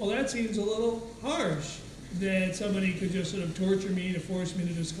 well, that seems a little harsh, that somebody could just sort of torture me to force me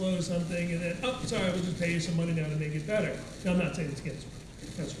to disclose something, and then, oh, sorry, we'll just pay you some money now to make it better. Now, I'm not saying it's against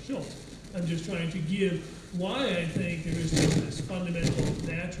Professor Schultz. I'm just trying to give why I think there is this fundamental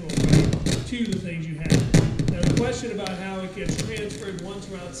natural right to the things you have. Now, the question about how it gets transferred once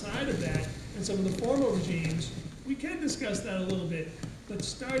we're outside of that, and some of the formal regimes, we can discuss that a little bit, but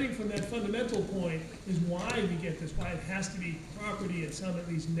starting from that fundamental point is why we get this, why it has to be property at some at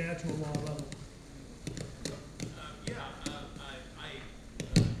least natural law level. I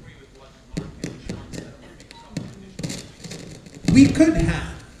agree with what Mark and Sean said. We could have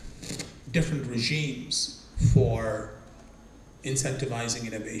different regimes for incentivizing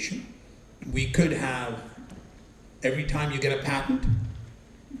innovation. We could have, every time you get a patent,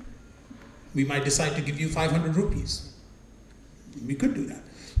 we might decide to give you 500 rupees. We could do that.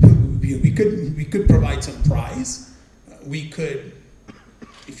 We could provide some prize. We could,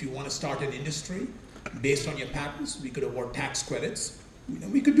 if you want to start an industry, based on your patents, we could award tax credits.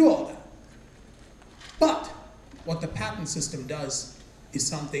 We could do all that. But what the patent system does is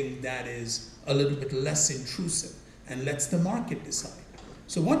something that is a little bit less intrusive and lets the market decide.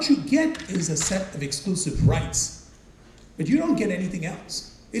 So what you get is a set of exclusive rights, but you don't get anything else.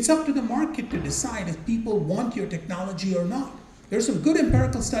 It's up to the market to decide if people want your technology or not. There's some good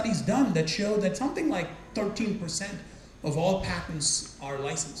empirical studies done that show that something like 13% of all patents are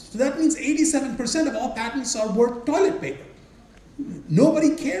licensed. So that means 87% of all patents are worth toilet paper.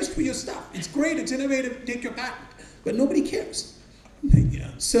 Nobody cares for your stuff. It's great, it's innovative, take your patent, but nobody cares.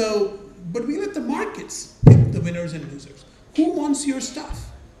 So, but we let the markets pick the winners and losers. Who wants your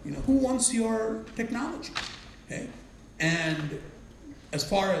stuff? Who wants your technology? Okay? And as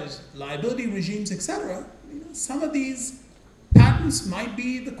far as liability regimes, etc., some of these patents might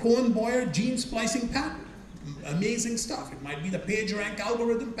be the Cohen-Boyer gene splicing patent. Amazing stuff. It might be the PageRank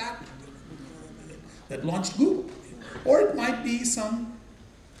algorithm patent that launched Google. Or it might be some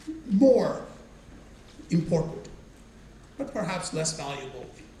more important, but perhaps less valuable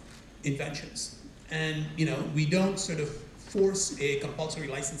inventions. And we don't sort of force a compulsory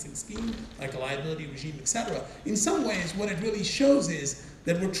licensing scheme like a liability regime, etc. In some ways, what it really shows is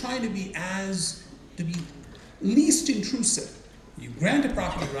that we're trying to be least intrusive. You grant a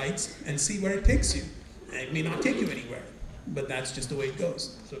property rights and see where it takes you. It may not take you anywhere, but that's just the way it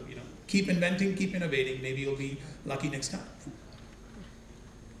goes. So keep inventing, keep innovating. Maybe you'll be lucky next time.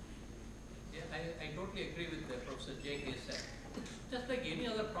 Yeah, I totally agree with Professor J.K. said. Just like any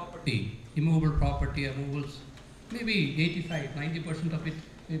other property, immovable property, removals, maybe 85–90% of it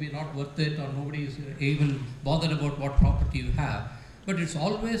may be not worth it, or nobody is even bothered about what property you have. But it's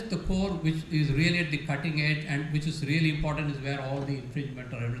always the core which is really at the cutting edge, and which is really important, is where all the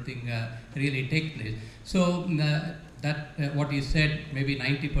infringement or everything really takes place. So what you said, maybe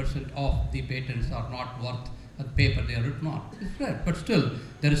 90% of the patents are not worth the paper they are written on. It's right, but still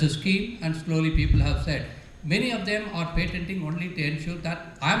there is a scheme, and slowly people have said, many of them are patenting only to ensure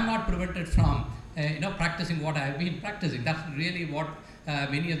that I am not prevented from practicing what I have been practicing. That's really what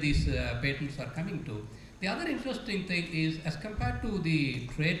many of these patents are coming to. The other interesting thing is, as compared to the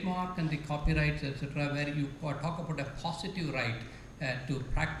trademark and the copyrights, etc., where you talk about a positive right to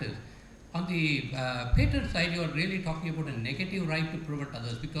practice, on the patent side, you are really talking about a negative right to prevent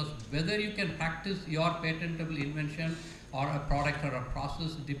others, because whether you can practice your patentable invention or a product or a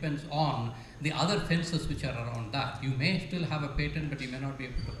process depends on the other fences which are around that. You may still have a patent, but you may not be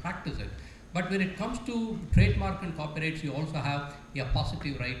able to practice it. But when it comes to trademark and copyrights, you also have a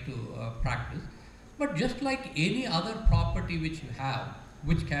positive right to practice. But just like any other property which you have,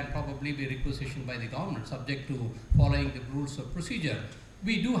 which can probably be requisitioned by the government, subject to following the rules of procedure,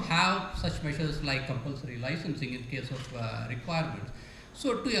 we do have such measures like compulsory licensing in case of requirements.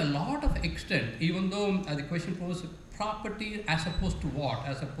 So to a lot of extent, even though the question poses property as opposed to what,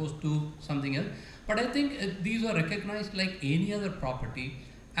 as opposed to something else, but I think these are recognized like any other property,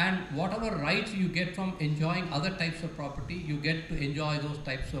 and whatever rights you get from enjoying other types of property, you get to enjoy those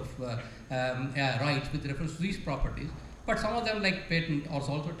types of rights with reference to these properties. But some of them, like patent, are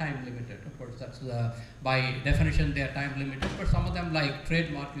also time limited. Of course, that's by definition they are time limited. But some of them, like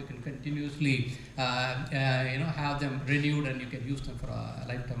trademark, you can continuously have them renewed, and you can use them for a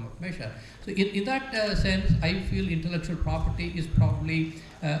lifetime of measure. So in that sense, I feel intellectual property is probably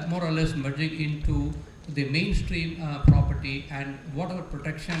more or less merging into the mainstream property, and whatever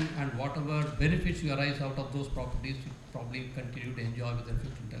protection and whatever benefits you arise out of those properties, you probably continue to enjoy with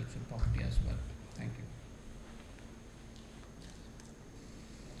respect to intellectual property as well. Thank you.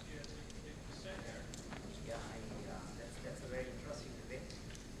 That's a very interesting debate.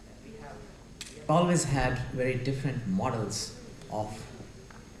 We have always had very different models of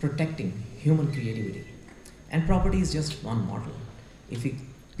protecting human creativity, and property is just one model. If we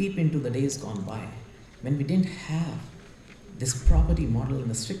peep into the days gone by, when we didn't have this property model in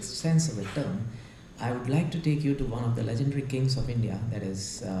the strict sense of the term, I would like to take you to one of the legendary kings of India, that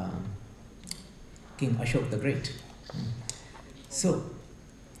is King Ashok the Great. So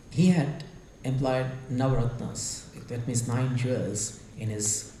he had employed Navaratnas, that means 9 jewels, in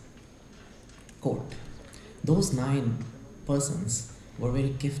his court. Those 9 persons were very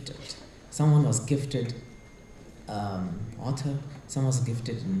gifted. Someone was gifted author, some was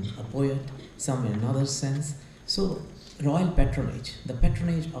gifted in a poet, some in another sense. So royal patronage, the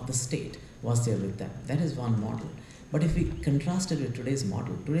patronage of the state, was there with them. That is one model. But if we contrast it with today's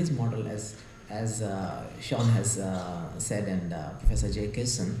model, as Sean has said, and Professor J.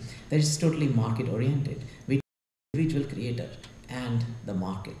 Kisson, that is totally market oriented. We individual creator and the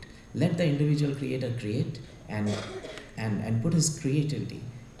market. Let the individual creator create and put his creativity,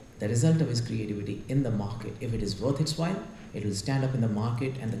 the result of his creativity, in the market. If it is worth its while, it will stand up in the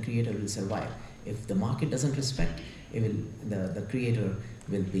market and the creator will survive. If the market doesn't respect, the creator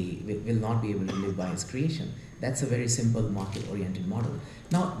will not be able to live by his creation. That's a very simple market-oriented model.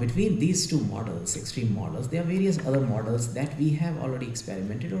 Now, between these two models, extreme models, there are various other models that we have already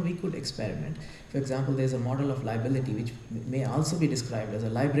experimented, or we could experiment. For example, there's a model of liability which may also be described as a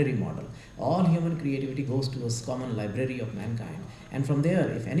library model. All human creativity goes to a common library of mankind, and from there,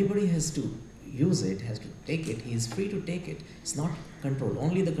 if anybody has to use it, has to take it, he is free to take it. It's not controlled.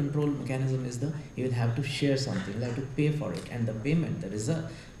 Only the control mechanism is he will have to share something, he'll have to pay for it, and the payment,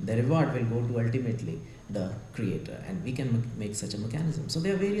 the reward will go to ultimately the creator, and we can make such a mechanism. So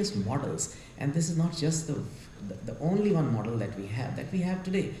there are various models, and this is not just the only one model that we have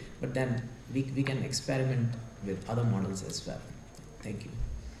today, but then we can experiment with other models as well. Thank you.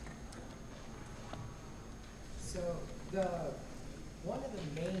 So one of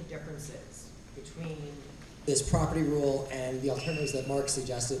the main differences between this property rule and the alternatives that Mark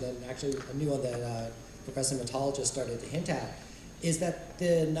suggested, and actually a new one that Professor Mittal just started to hint at, is that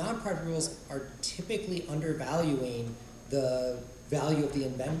the non-property rules are typically undervaluing the value of the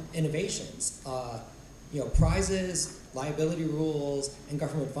innovations. Prizes, liability rules, and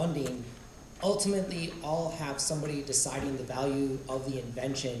government funding ultimately all have somebody deciding the value of the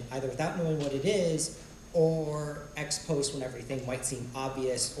invention, either without knowing what it is or ex post when everything might seem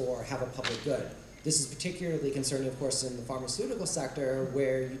obvious or have a public good. This is particularly concerning, of course, in the pharmaceutical sector,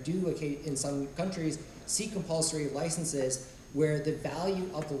 where you do, in some countries, see compulsory licenses where the value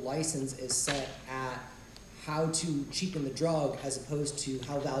of the license is set at how to cheapen the drug as opposed to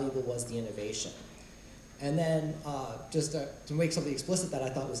how valuable was the innovation. And then just to make something explicit that I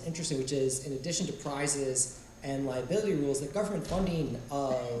thought was interesting, which is in addition to prizes and liability rules, the government funding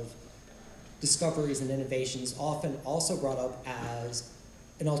of discoveries and innovations often also brought up as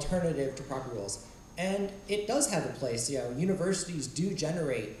an alternative to property rules. And it does have a place. Universities do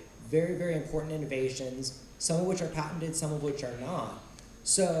generate very, very important innovations, some of which are patented, some of which are not.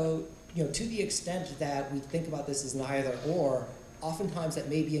 So, to the extent that we think about this as an either or, oftentimes that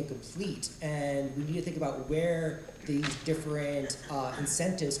may be incomplete, and we need to think about where these different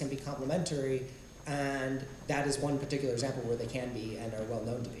incentives can be complementary, and that is one particular example where they can be and are well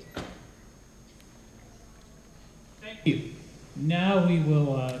known to be. Thank you. Now we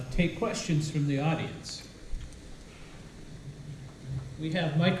will take questions from the audience. We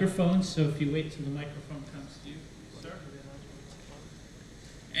have microphones, so if you wait till the microphone comes to you, sir.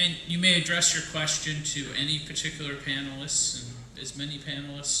 And you may address your question to any particular panelists, and as many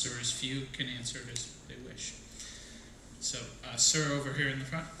panelists or as few can answer it as they wish. So, sir, over here in the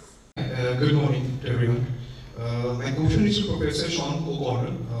front. Good morning to everyone. My question is to Professor Sean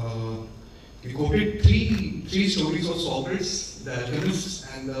O'Connor. We quoted three stories of Socrates, the alchemists,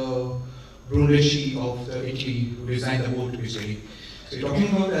 and the Brunelleschi of Italy who designed the boat basically. So you're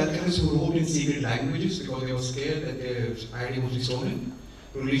talking about the alchemists who wrote in secret languages because they were scared that their idea would be stolen.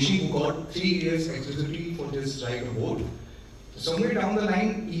 Brunelleschi who got 3 years exclusively for just writing a boat. So somewhere down the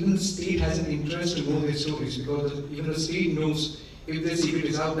line, even the state has an interest to know their stories because even the state knows if their secret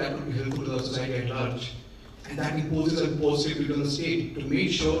is out, that would be helpful to the society at large. And that imposes a positive duty on the state to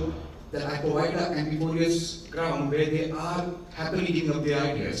make sure that I provide an ambiguous ground where they are happily giving up their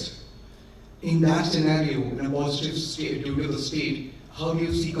ideas. In that scenario, in a positive state, duty of the state, how do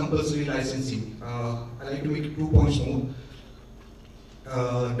you see compulsory licensing? I'd like to make 2 points more.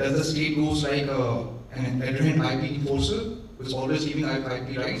 Does the state goes like an adherent IP enforcer who is always giving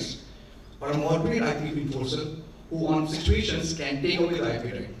IP rights, or a moderate IP enforcer who on situations can take away the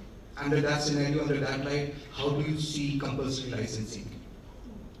IP right? Under that scenario, under that light, how do you see compulsory licensing?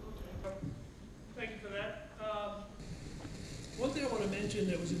 Thank you for that. One thing I want to mention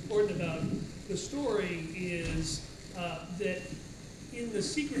that was important about the story is that in the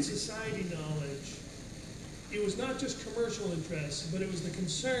secret society knowledge, it was not just commercial interests, but it was the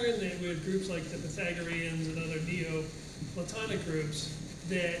concern that with groups like the Pythagoreans and other Neo-Platonic groups,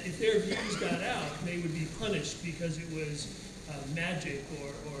 that if their views got out, they would be punished because it was magic or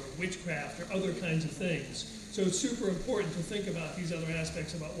witchcraft or other kinds of things. So it's super important to think about these other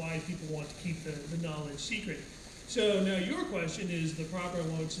aspects about why people want to keep the knowledge secret. So now your question is the proper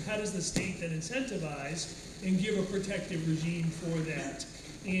one, so how does the state then incentivize and give a protective regime for that?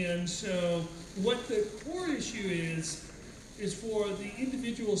 And so what the core issue is for the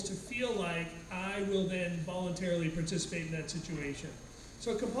individuals to feel like I will then voluntarily participate in that situation.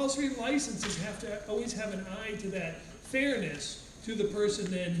 So compulsory licenses have to always have an eye to that fairness to the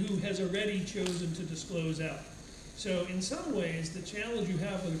person then who has already chosen to disclose out. So in some ways, the challenge you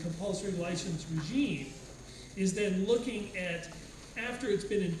have with a compulsory license regime is then looking at, after it's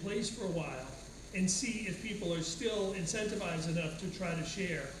been in place for a while, and see if people are still incentivized enough to try to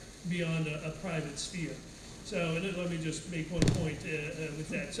share beyond a private sphere. So let me just make one point with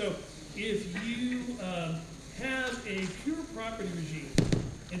that. So if you have a pure property regime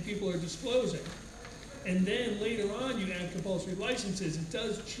and people are disclosing, and then later on you add compulsory licenses, it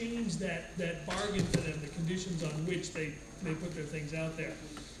does change that bargain for them, the conditions on which they put their things out there.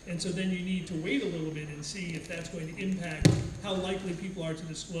 And so then you need to wait a little bit and see if that's going to impact how likely people are to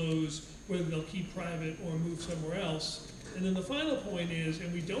disclose, whether they'll keep private or move somewhere else. And then the final point is,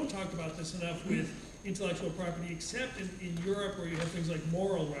 and we don't talk about this enough with intellectual property, except in Europe where you have things like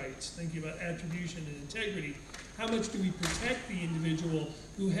moral rights, thinking about attribution and integrity, how much do we protect the individual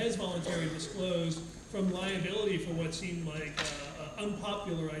who has voluntarily disclosed from liability for what seem like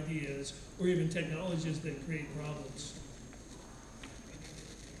unpopular ideas or even technologies that create problems?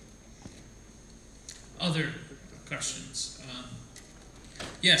 Other questions?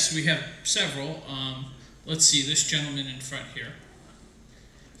 Yes, we have several. Let's see, this gentleman in front here.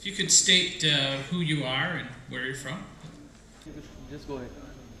 If you could state who you are and where you're from. Just go ahead.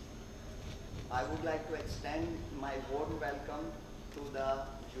 I would like to extend my warm welcome to the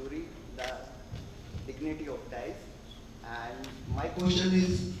jury, the dignity of dice. And my question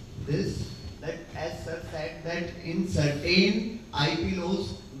is this, that as sir said that in certain IP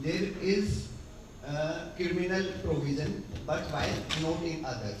laws there is criminal provision, but why not in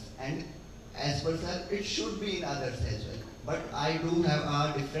others? And as per sir, it should be in others as well. But I do have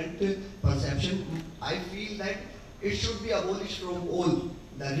a different perception. I feel that it should be abolished from all.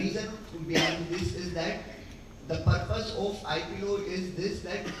 The reason behind this is that the purpose of IP law is this,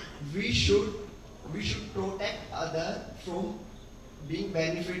 that we should protect others from being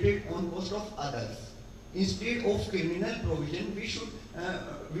benefited on cost of others. Instead of criminal provision, we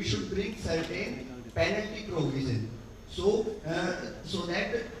should bring certain penalty provision. So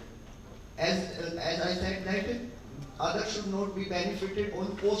that as I said that others should not be benefited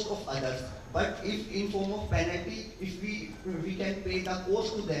on cost of others. But if in form of penalty, if we can pay the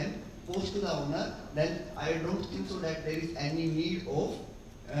cost to them, cost to the owner, then I don't think so that there is any need of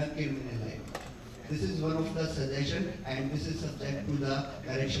criminal liability. This is one of the suggestions, and this is subject to the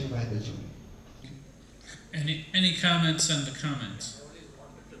correction by the jury. Any comments on the comments?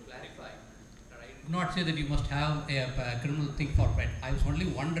 Not say that you must have a criminal thing for pet. I was only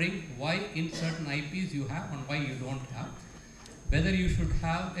wondering why in certain IPs you have and why you don't have. Whether you should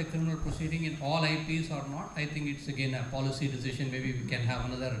have a criminal proceeding in all IPs or not, I think it's again a policy decision. Maybe we can have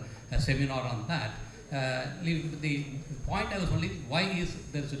another seminar on that. The point I was only, why is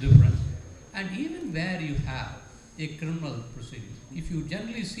there's a difference? And even where you have a criminal proceeding, if you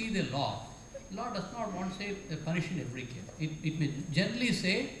generally see the law does not want to say punish in every case. It may generally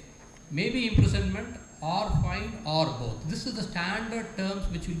say maybe imprisonment or fine or both. This is the standard terms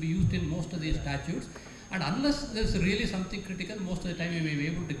which will be used in most of these statutes. And unless there's really something critical, most of the time you may be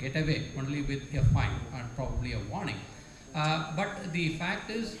able to get away only with a fine and probably a warning. But the fact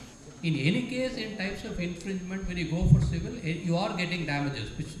is, in any case, in types of infringement, when you go for civil, you are getting damages,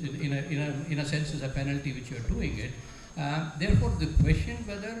 which in a sense is a penalty which you are doing it. Therefore, the question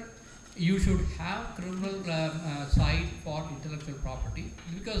whether you should have criminal side for intellectual property,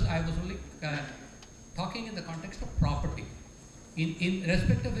 because I was only talking in the context of property. In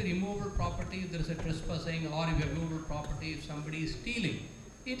respect of a removable property, if there is a trespassing, or if a removable property, if somebody is stealing,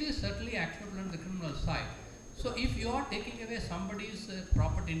 it is certainly actionable on the criminal side. So if you are taking away somebody's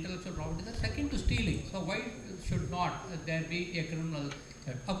property, intellectual property, that's akin to stealing. So why should not there be a criminal?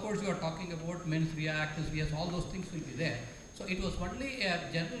 Of course, you are talking about mens rea, actus reus, all those things will be there. So it was only a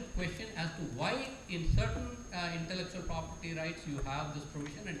general question as to why in certain intellectual property rights you have this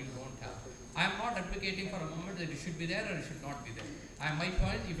provision and you don't have. I am not advocating for a moment that it should be there or it should not be there. My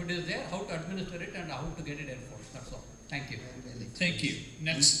point, if it is there, how to administer it and how to get it enforced. That's all. Thank you. Thank you.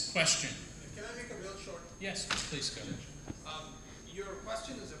 Next question. Can I make a real short? Yes, please go ahead. Your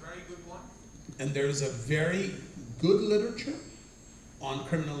question is a very good one. And there's a very good literature on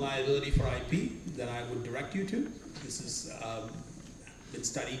criminal liability for IP that I would direct you to. This has been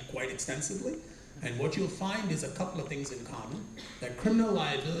studied quite extensively. And what you'll find is a couple of things in common. That criminal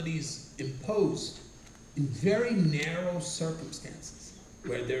liability is imposed in very narrow circumstances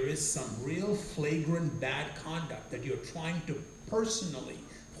where there is some real flagrant bad conduct that you're trying to personally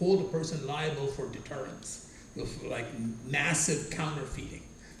hold a person liable for deterrence. Like massive counterfeiting,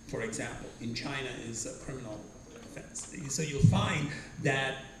 for example, in China is a criminal offense. So you'll find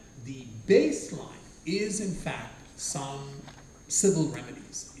that the baseline is in fact some civil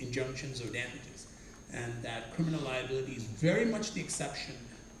remedies, injunctions or damages, and that criminal liability is very much the exception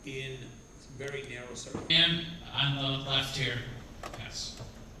in very narrow circumstances. And on the left here, yes.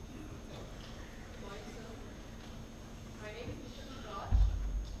 My name is Mr. Raj.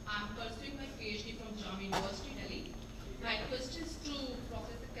 I'm pursuing my PhD from Jamia University, Delhi. My question is to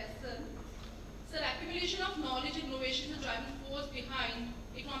Professor Kesson. Sir, accumulation of knowledge and innovation is the driving force behind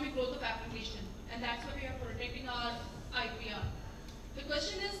economic growth of application, and that's why we are protecting our IPR. The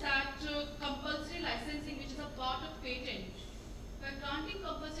question is that compulsory licensing, which is a part of patent, by granting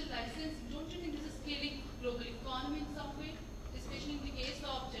compulsory license, don't you think this is scaling global economy in some way, especially in the case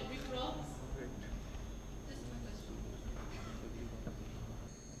of generic drugs? This is my question.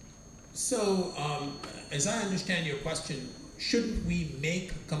 So, as I understand your question, shouldn't we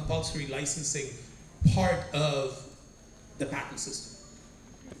make compulsory licensing part of the patent system,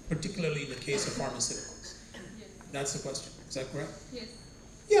 particularly in the case of pharmaceuticals? Yes. That's the question. Is that correct? Yes.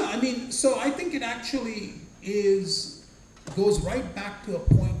 Yeah, I mean, so I think it actually goes right back to a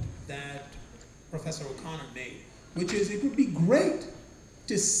point that Professor O'Connor made, which is it would be great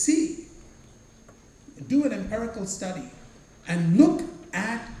to do an empirical study and look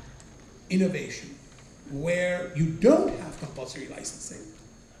at innovation where you don't have compulsory licensing,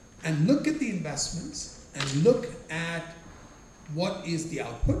 and look at the investments, and look at what is the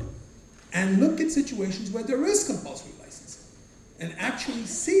output, and look at situations where there is compulsory licensing, and actually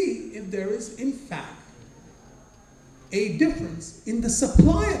see if there is, in fact, a difference in the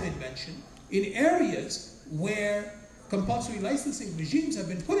supply of invention in areas where compulsory licensing regimes have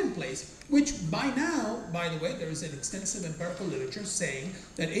been put in place, which by now, by the way, there is an extensive empirical literature saying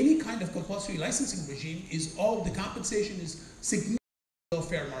that any kind of compulsory licensing regime the compensation is significantly below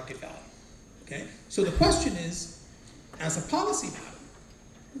fair market value. Okay? So the question is, as a policy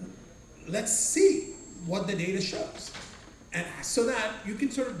matter, let's see what the data shows. And so that you can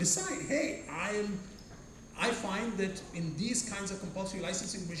sort of decide, hey, I find that in these kinds of compulsory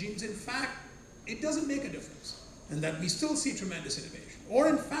licensing regimes, in fact, it doesn't make a difference, and that we still see tremendous innovation. Or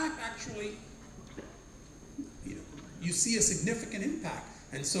in fact, actually, you see a significant impact,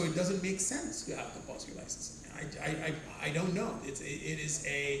 and so it doesn't make sense to have compulsory licensing. I don't know. It is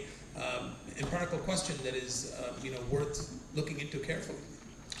a empirical question that is worth looking into carefully.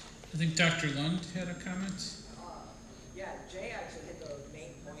 I think Dr. Lund had a comment. Yeah, Jay actually hit the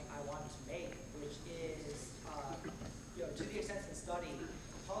main point I wanted to make, which is, to the extent in study,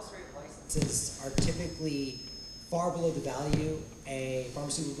 compulsory licenses are typically far below the value a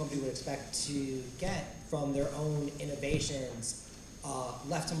pharmaceutical company would expect to get from their own innovations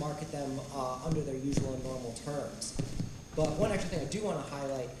left to market them under their usual and normal terms. But one extra thing I do want to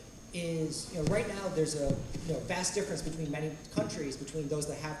highlight is, right now there's a vast difference between many countries between those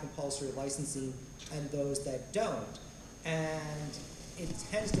that have compulsory licensing and those that don't. And it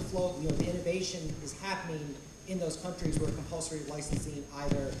tends to flow, the innovation is happening in those countries where compulsory licensing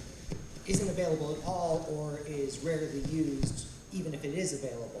either isn't available at all or is rarely used, even if it is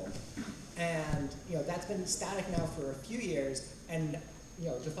available. And that's been static now for a few years. And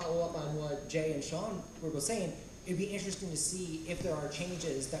to follow up on what Jay and Sean were both saying, it'd be interesting to see if there are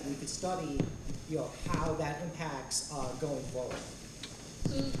changes that we could study, how that impacts going forward.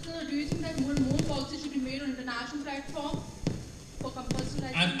 So, sir, do you think that more and more policy should be made on international platform for compulsory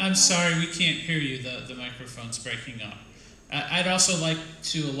licensing? I'm sorry, we can't hear you. The microphone's breaking up. I'd also like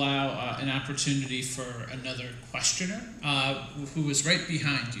to allow an opportunity for another questioner who is right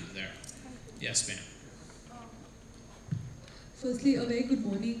behind you there. Yes, ma'am. Firstly, a very good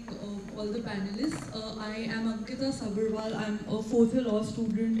morning, all the panelists. I am Ankita Sabharwal. I'm a fourth-year law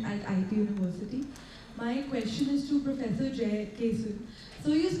student at IT University. My question is to Professor Jay Kesan.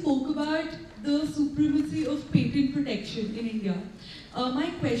 So you spoke about the supremacy of patent protection in India.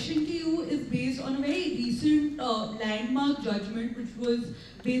 My question to you is based on a very recent landmark judgment which was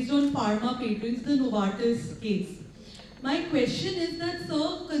based on pharma patents, the Novartis case. My question is that,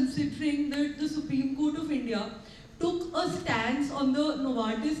 sir, considering that the Supreme Court of India took a stance on the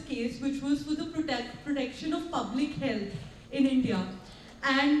Novartis case, which was for the protection of public health in India,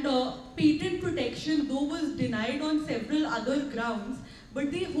 and patent protection, though, was denied on several other grounds,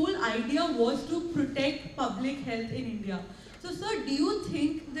 but the whole idea was to protect public health in India. So, sir, do you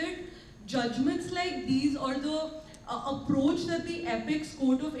think that judgments like these, or the approach that the Apex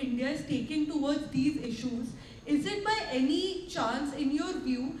Court of India is taking towards these issues, is it by any chance, in your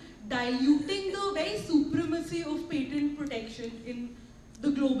view, diluting the very supremacy of patent protection in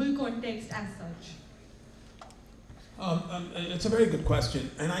the global context as such? It's a very good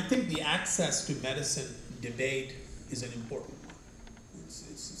question, and I think the access to medicine debate is an important one.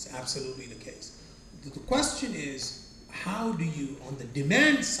 It's absolutely the case. The question is, how do you, on the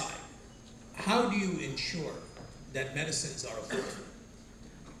demand side, how do you ensure that medicines are affordable?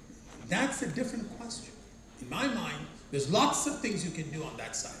 That's a different question. In my mind, there's lots of things you can do on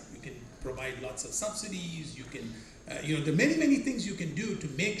that side. You can provide lots of subsidies. You can, there are many, many things you can do to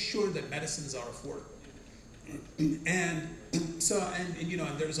make sure that medicines are affordable. And so,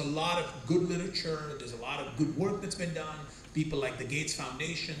 and there's a lot of good literature. There's a lot of good work that's been done. People like the Gates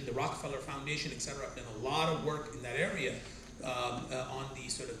Foundation, the Rockefeller Foundation, etc., have done a lot of work in that area on the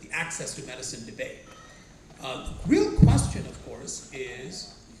sort of the access to medicine debate. The real question, of course,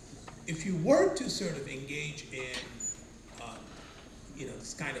 is if you were to sort of engage in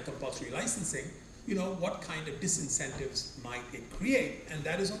this kind of compulsory licensing, what kind of disincentives might it create? And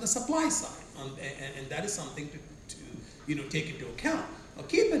that is on the supply side, and that is something to take into account. Now,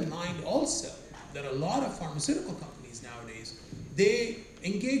 keep in mind also that a lot of pharmaceutical companies nowadays, they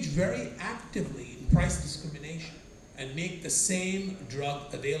engage very actively in price discrimination and make the same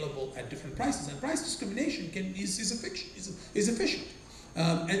drug available at different prices. And price discrimination is efficient.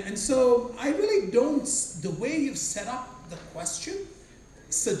 And so I really don't, the way you've set up the question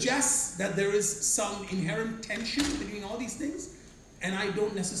suggests that there is some inherent tension between all these things, and I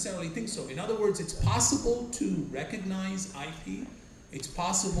don't necessarily think so. In other words, it's possible to recognize IP, it's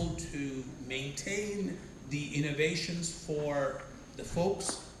possible to maintain the innovations for the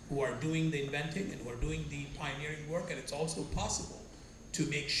folks who are doing the inventing and who are doing the pioneering work, and it's also possible to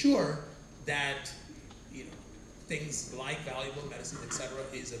make sure that things like valuable medicine, etc.,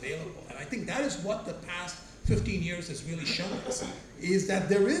 is available. And I think that is what the past 15 years has really shown us, is that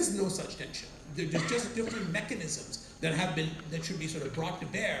there is no such tension. There's just different mechanisms that should be sort of brought to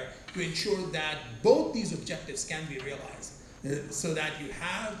bear to ensure that both these objectives can be realized, so that you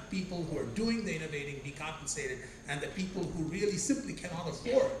have people who are doing the innovating be compensated, and the people who really simply cannot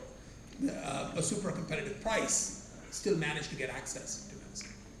afford a super competitive price still manage to get access to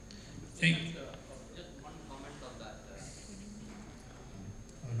medicine. Thank you. Just one comment on that.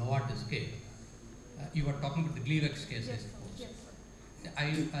 Novartis case. You were talking about the Gleevec case, I suppose. Yes.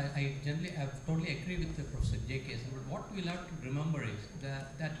 I generally totally agree with the Professor J. case, but what we'll have to remember is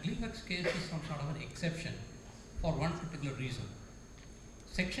that Gleevec case is some sort of an exception for one particular reason.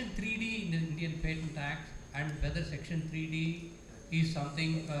 Section 3D in the Indian Patent Act, and whether Section 3D is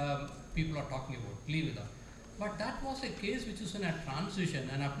something people are talking about, leave it up. But that was a case which was in a transition.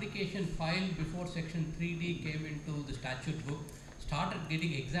 An application filed before Section 3D came into the statute book started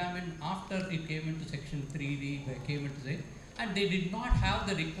getting examined after it came into Section 3D, and they did not have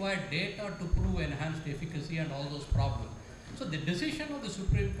the required data to prove enhanced efficacy and all those problems. So the decision of the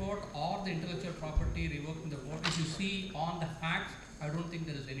Supreme Court or the intellectual property revoking the vote, if you see on the facts, I don't think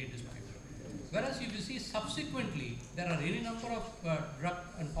there is any dispute. Whereas if you see subsequently, there are any number of drug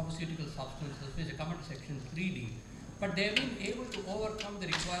and pharmaceutical substances which come under Section 3D, but they have been able to overcome the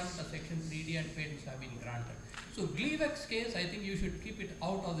requirement of Section 3D and patents have been granted. So Gleevec's case, I think you should keep it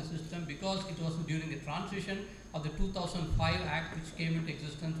out of the system because it was during the transition of the 2005 Act which came into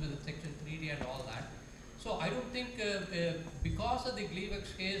existence with Section 3D and all that. So I don't think because of the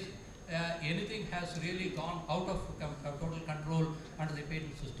Gleevec's case, anything has really gone out of total control under the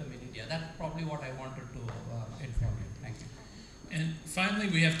patent system in India. That's probably what I wanted to inform you. Thank you. And finally,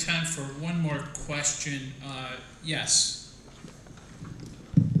 we have time for one more question. Yes.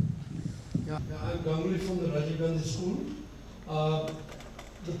 Yeah, I'm Ganguly from the Rajiv Gandhi School.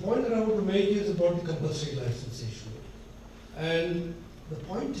 The point that I want to make is about the compulsory license issue. And the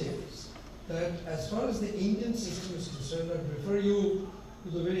point is that as far as the Indian system is concerned, I refer you to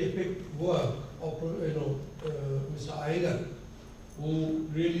the very epic work of Mr. Iyer, who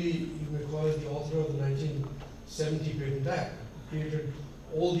really, you may call it the author of the 1970 Patent Act, who created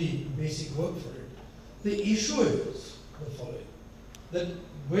all the basic work for it. The issue is the following, that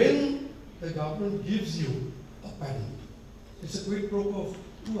when the government gives you a patent, it's a quid pro quo of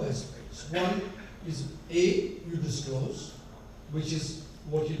two aspects. One is A, you disclose, which is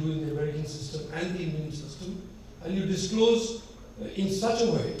what you do in the American system and the Indian system, and you disclose in such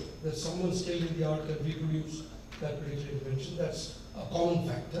a way that someone skilled in the art can reproduce that particular invention. That's a common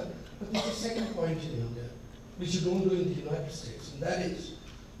factor. But there's a second point in India, which you don't do in the United States, and that is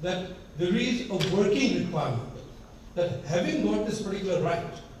that there is a working requirement that having got this particular right,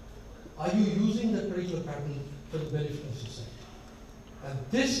 are you using that particular patent for the benefit of society? And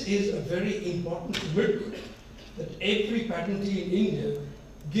this is a very important commitment that every patentee in India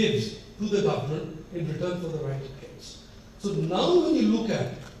gives to the government in return for the right it gets. So now when you look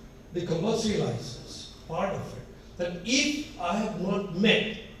at the compulsory license part of it, that if I have not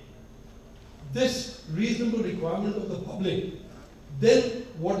met this reasonable requirement of the public, then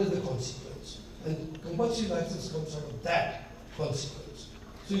what is the consequence? And compulsory license comes out of that consequence.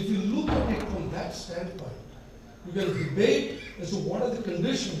 So if you look at it from that standpoint, you can debate as to what are the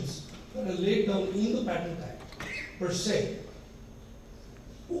conditions that are laid down in the Patent Act per se,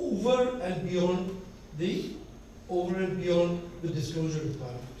 over and beyond the disclosure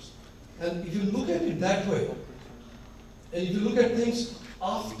requirements. And if you look at it that way, and if you look at things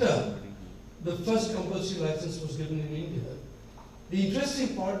after the first compulsory license was given in India, the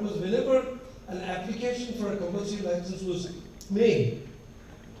interesting part was whenever an application for a compulsory license was made,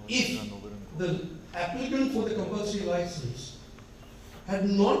 if the applicant for the compulsory license had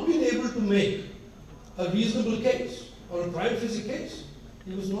not been able to make a reasonable case or a prima facie case,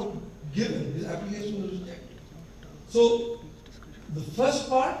 he was not given, his application was rejected. So the first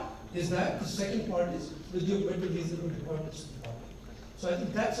part is that, the second part is that you have met the reasonable requirements of the public. So I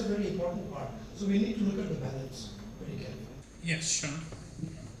think that's a very important part. So we need to look at the balance very carefully. Yes, Sean.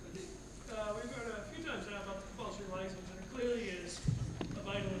 We've heard a few times now about the compulsory license, and it clearly is a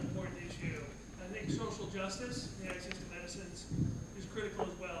vital and important issue. I think social justice, the access to medicines, is critical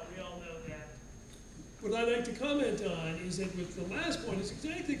as well. We all know that. What I'd like to comment on is that with the last point, it's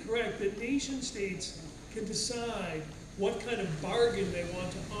exactly correct that nation states can decide what kind of bargain they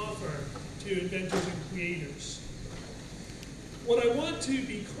want to offer to inventors and creators. What I want to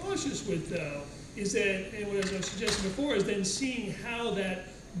be cautious with, though, is that, and what I was suggesting before, is then seeing how that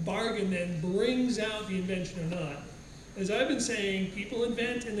bargain then brings out the invention or not. As I've been saying, people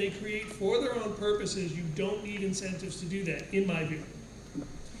invent and they create for their own purposes. You don't need incentives to do that, in my view.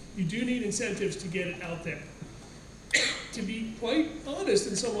 You do need incentives to get it out there. To be quite honest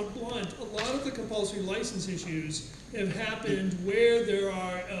and somewhat blunt, a lot of the compulsory license issues have happened where there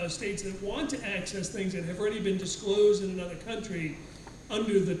are states that want to access things that have already been disclosed in another country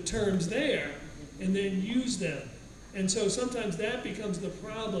under the terms there, and then use them. And so sometimes that becomes the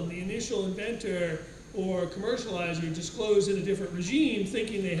problem. The initial inventor or commercializer disclosed in a different regime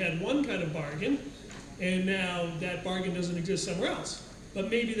thinking they had one kind of bargain, and now that bargain doesn't exist somewhere else. But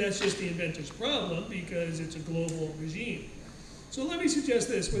maybe that's just the inventor's problem because it's a global regime. So let me suggest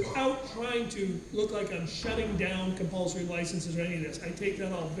this, without trying to look like I'm shutting down compulsory licenses or any of this. I take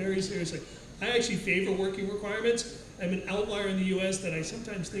that all very seriously. I actually favor working requirements. I'm an outlier in the US that I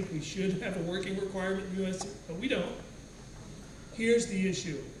sometimes think we should have a working requirement in the US, but we don't. Here's the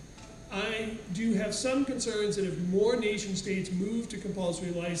issue. I do have some concerns that if more nation states move to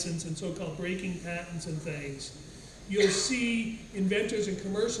compulsory license and so-called breaking patents and things, you'll see inventors and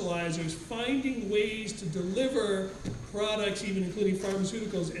commercializers finding ways to deliver products, even including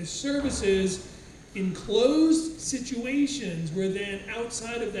pharmaceuticals, as services in closed situations where then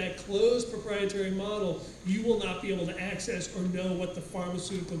outside of that closed proprietary model, you will not be able to access or know what the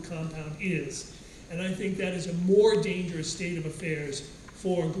pharmaceutical compound is. And I think that is a more dangerous state of affairs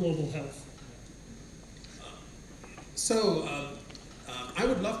for global health. I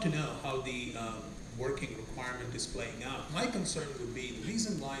would love to know how the working requirement is playing out. My concern would be the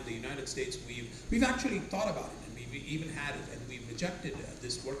reason why in the United States we've actually thought about it, and we've even had it, and we've rejected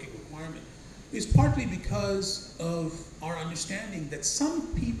this working requirement, is partly because of our understanding that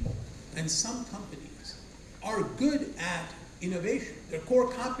some people and some companies are good at innovation. Their core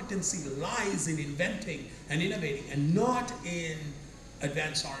competency lies in inventing and innovating, and not in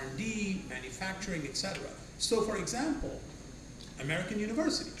advanced R&D, manufacturing, etc. So, for example, American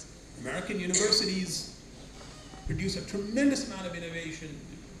universities produce a tremendous amount of innovation,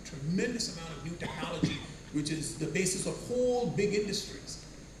 tremendous amount of new technology, which is the basis of whole big industries.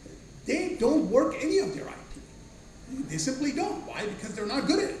 They don't work any of their IP. They simply don't. Why? Because they're not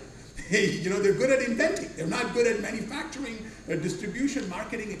good at it. They're good at inventing. They're not good at manufacturing, distribution,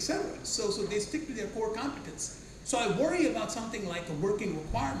 marketing, etc. So they stick to their core competence. So I worry about something like a working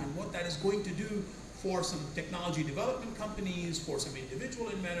requirement, what that is going to do for some technology development companies, for some individual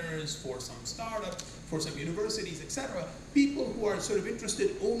inventors, for some startups, for some universities, etc. People who are sort of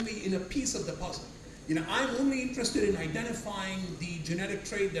interested only in a piece of the puzzle. I'm only interested in identifying the genetic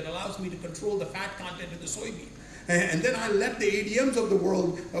trait that allows me to control the fat content in the soybean. And then I let the ADMs of the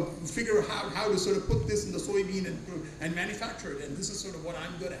world figure out how to sort of put this in the soybean and manufacture it. And this is sort of what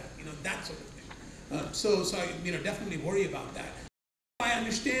I'm good at, that sort of thing. So I definitely worry about that. I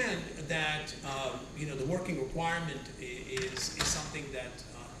understand that the working requirement is something that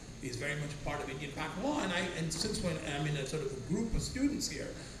is very much a part of Indian patent law, and since when I'm in a sort of a group of students here,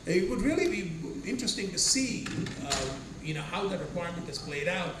 it would really be interesting to see how that requirement is played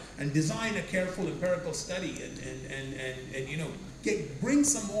out and design a careful empirical study and bring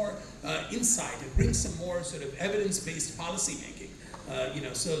some more insight and bring some more sort of evidence-based policy making.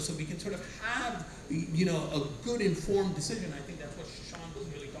 So we can sort of have a good informed decision. I think that's what Sean was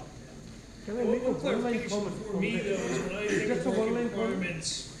really talking about. Can I make a one-line comment? For me, though, is when I think of working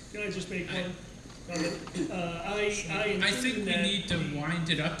requirements, can I just make one comment? I think we need to wind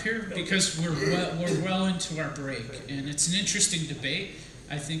it up here because we're well into our break, and it's an interesting debate.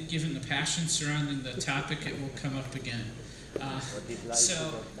 I think given the passion surrounding the topic, it will come up again.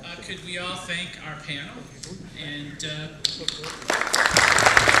 Could we all thank our panel and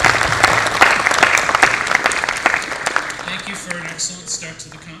thank you for an excellent start to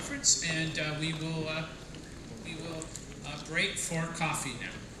the conference, and we will break for coffee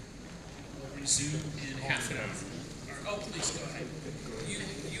now. resume in half an hour. Oh, please go ahead.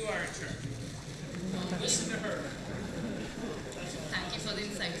 You are in charge. Listen to her. Thank you for the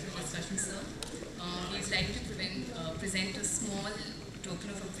insightful discussion, sir. We'd like to present a small token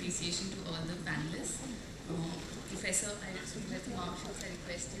of appreciation to all the panelists. Professor Marshall, I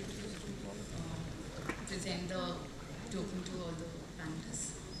request you to present the token to all the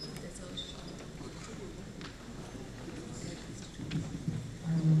panelists.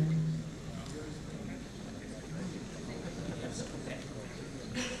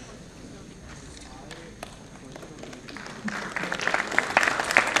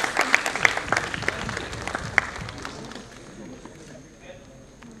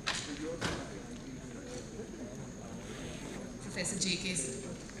 Professor J.K.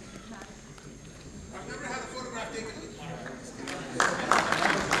 I've never had a photograph taken with my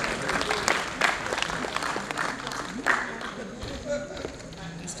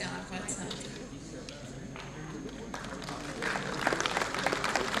Mr. Arfat Sati.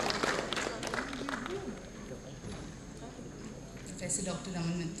 Professor Dr.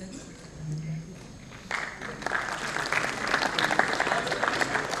 Raman Mittal.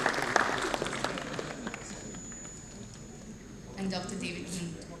 And Dr. David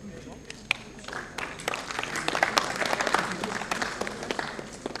Moon.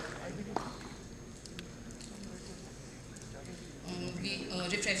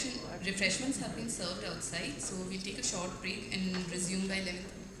 Refreshments have been served outside, so we'll take a short break and resume by 11:35.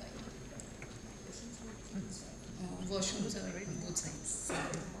 Washrooms are